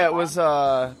 The Yeah, it was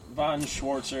Von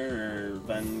Schwarzer or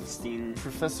Van Steen.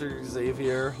 Professor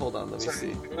Xavier. Hold on, let me see.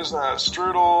 It was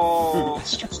Strudel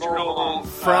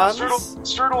Franz?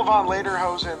 Strudel von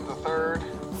Lederhosen III.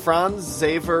 Franz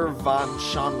Xaver von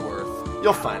Schonworth.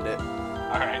 You'll find it.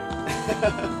 All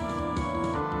right.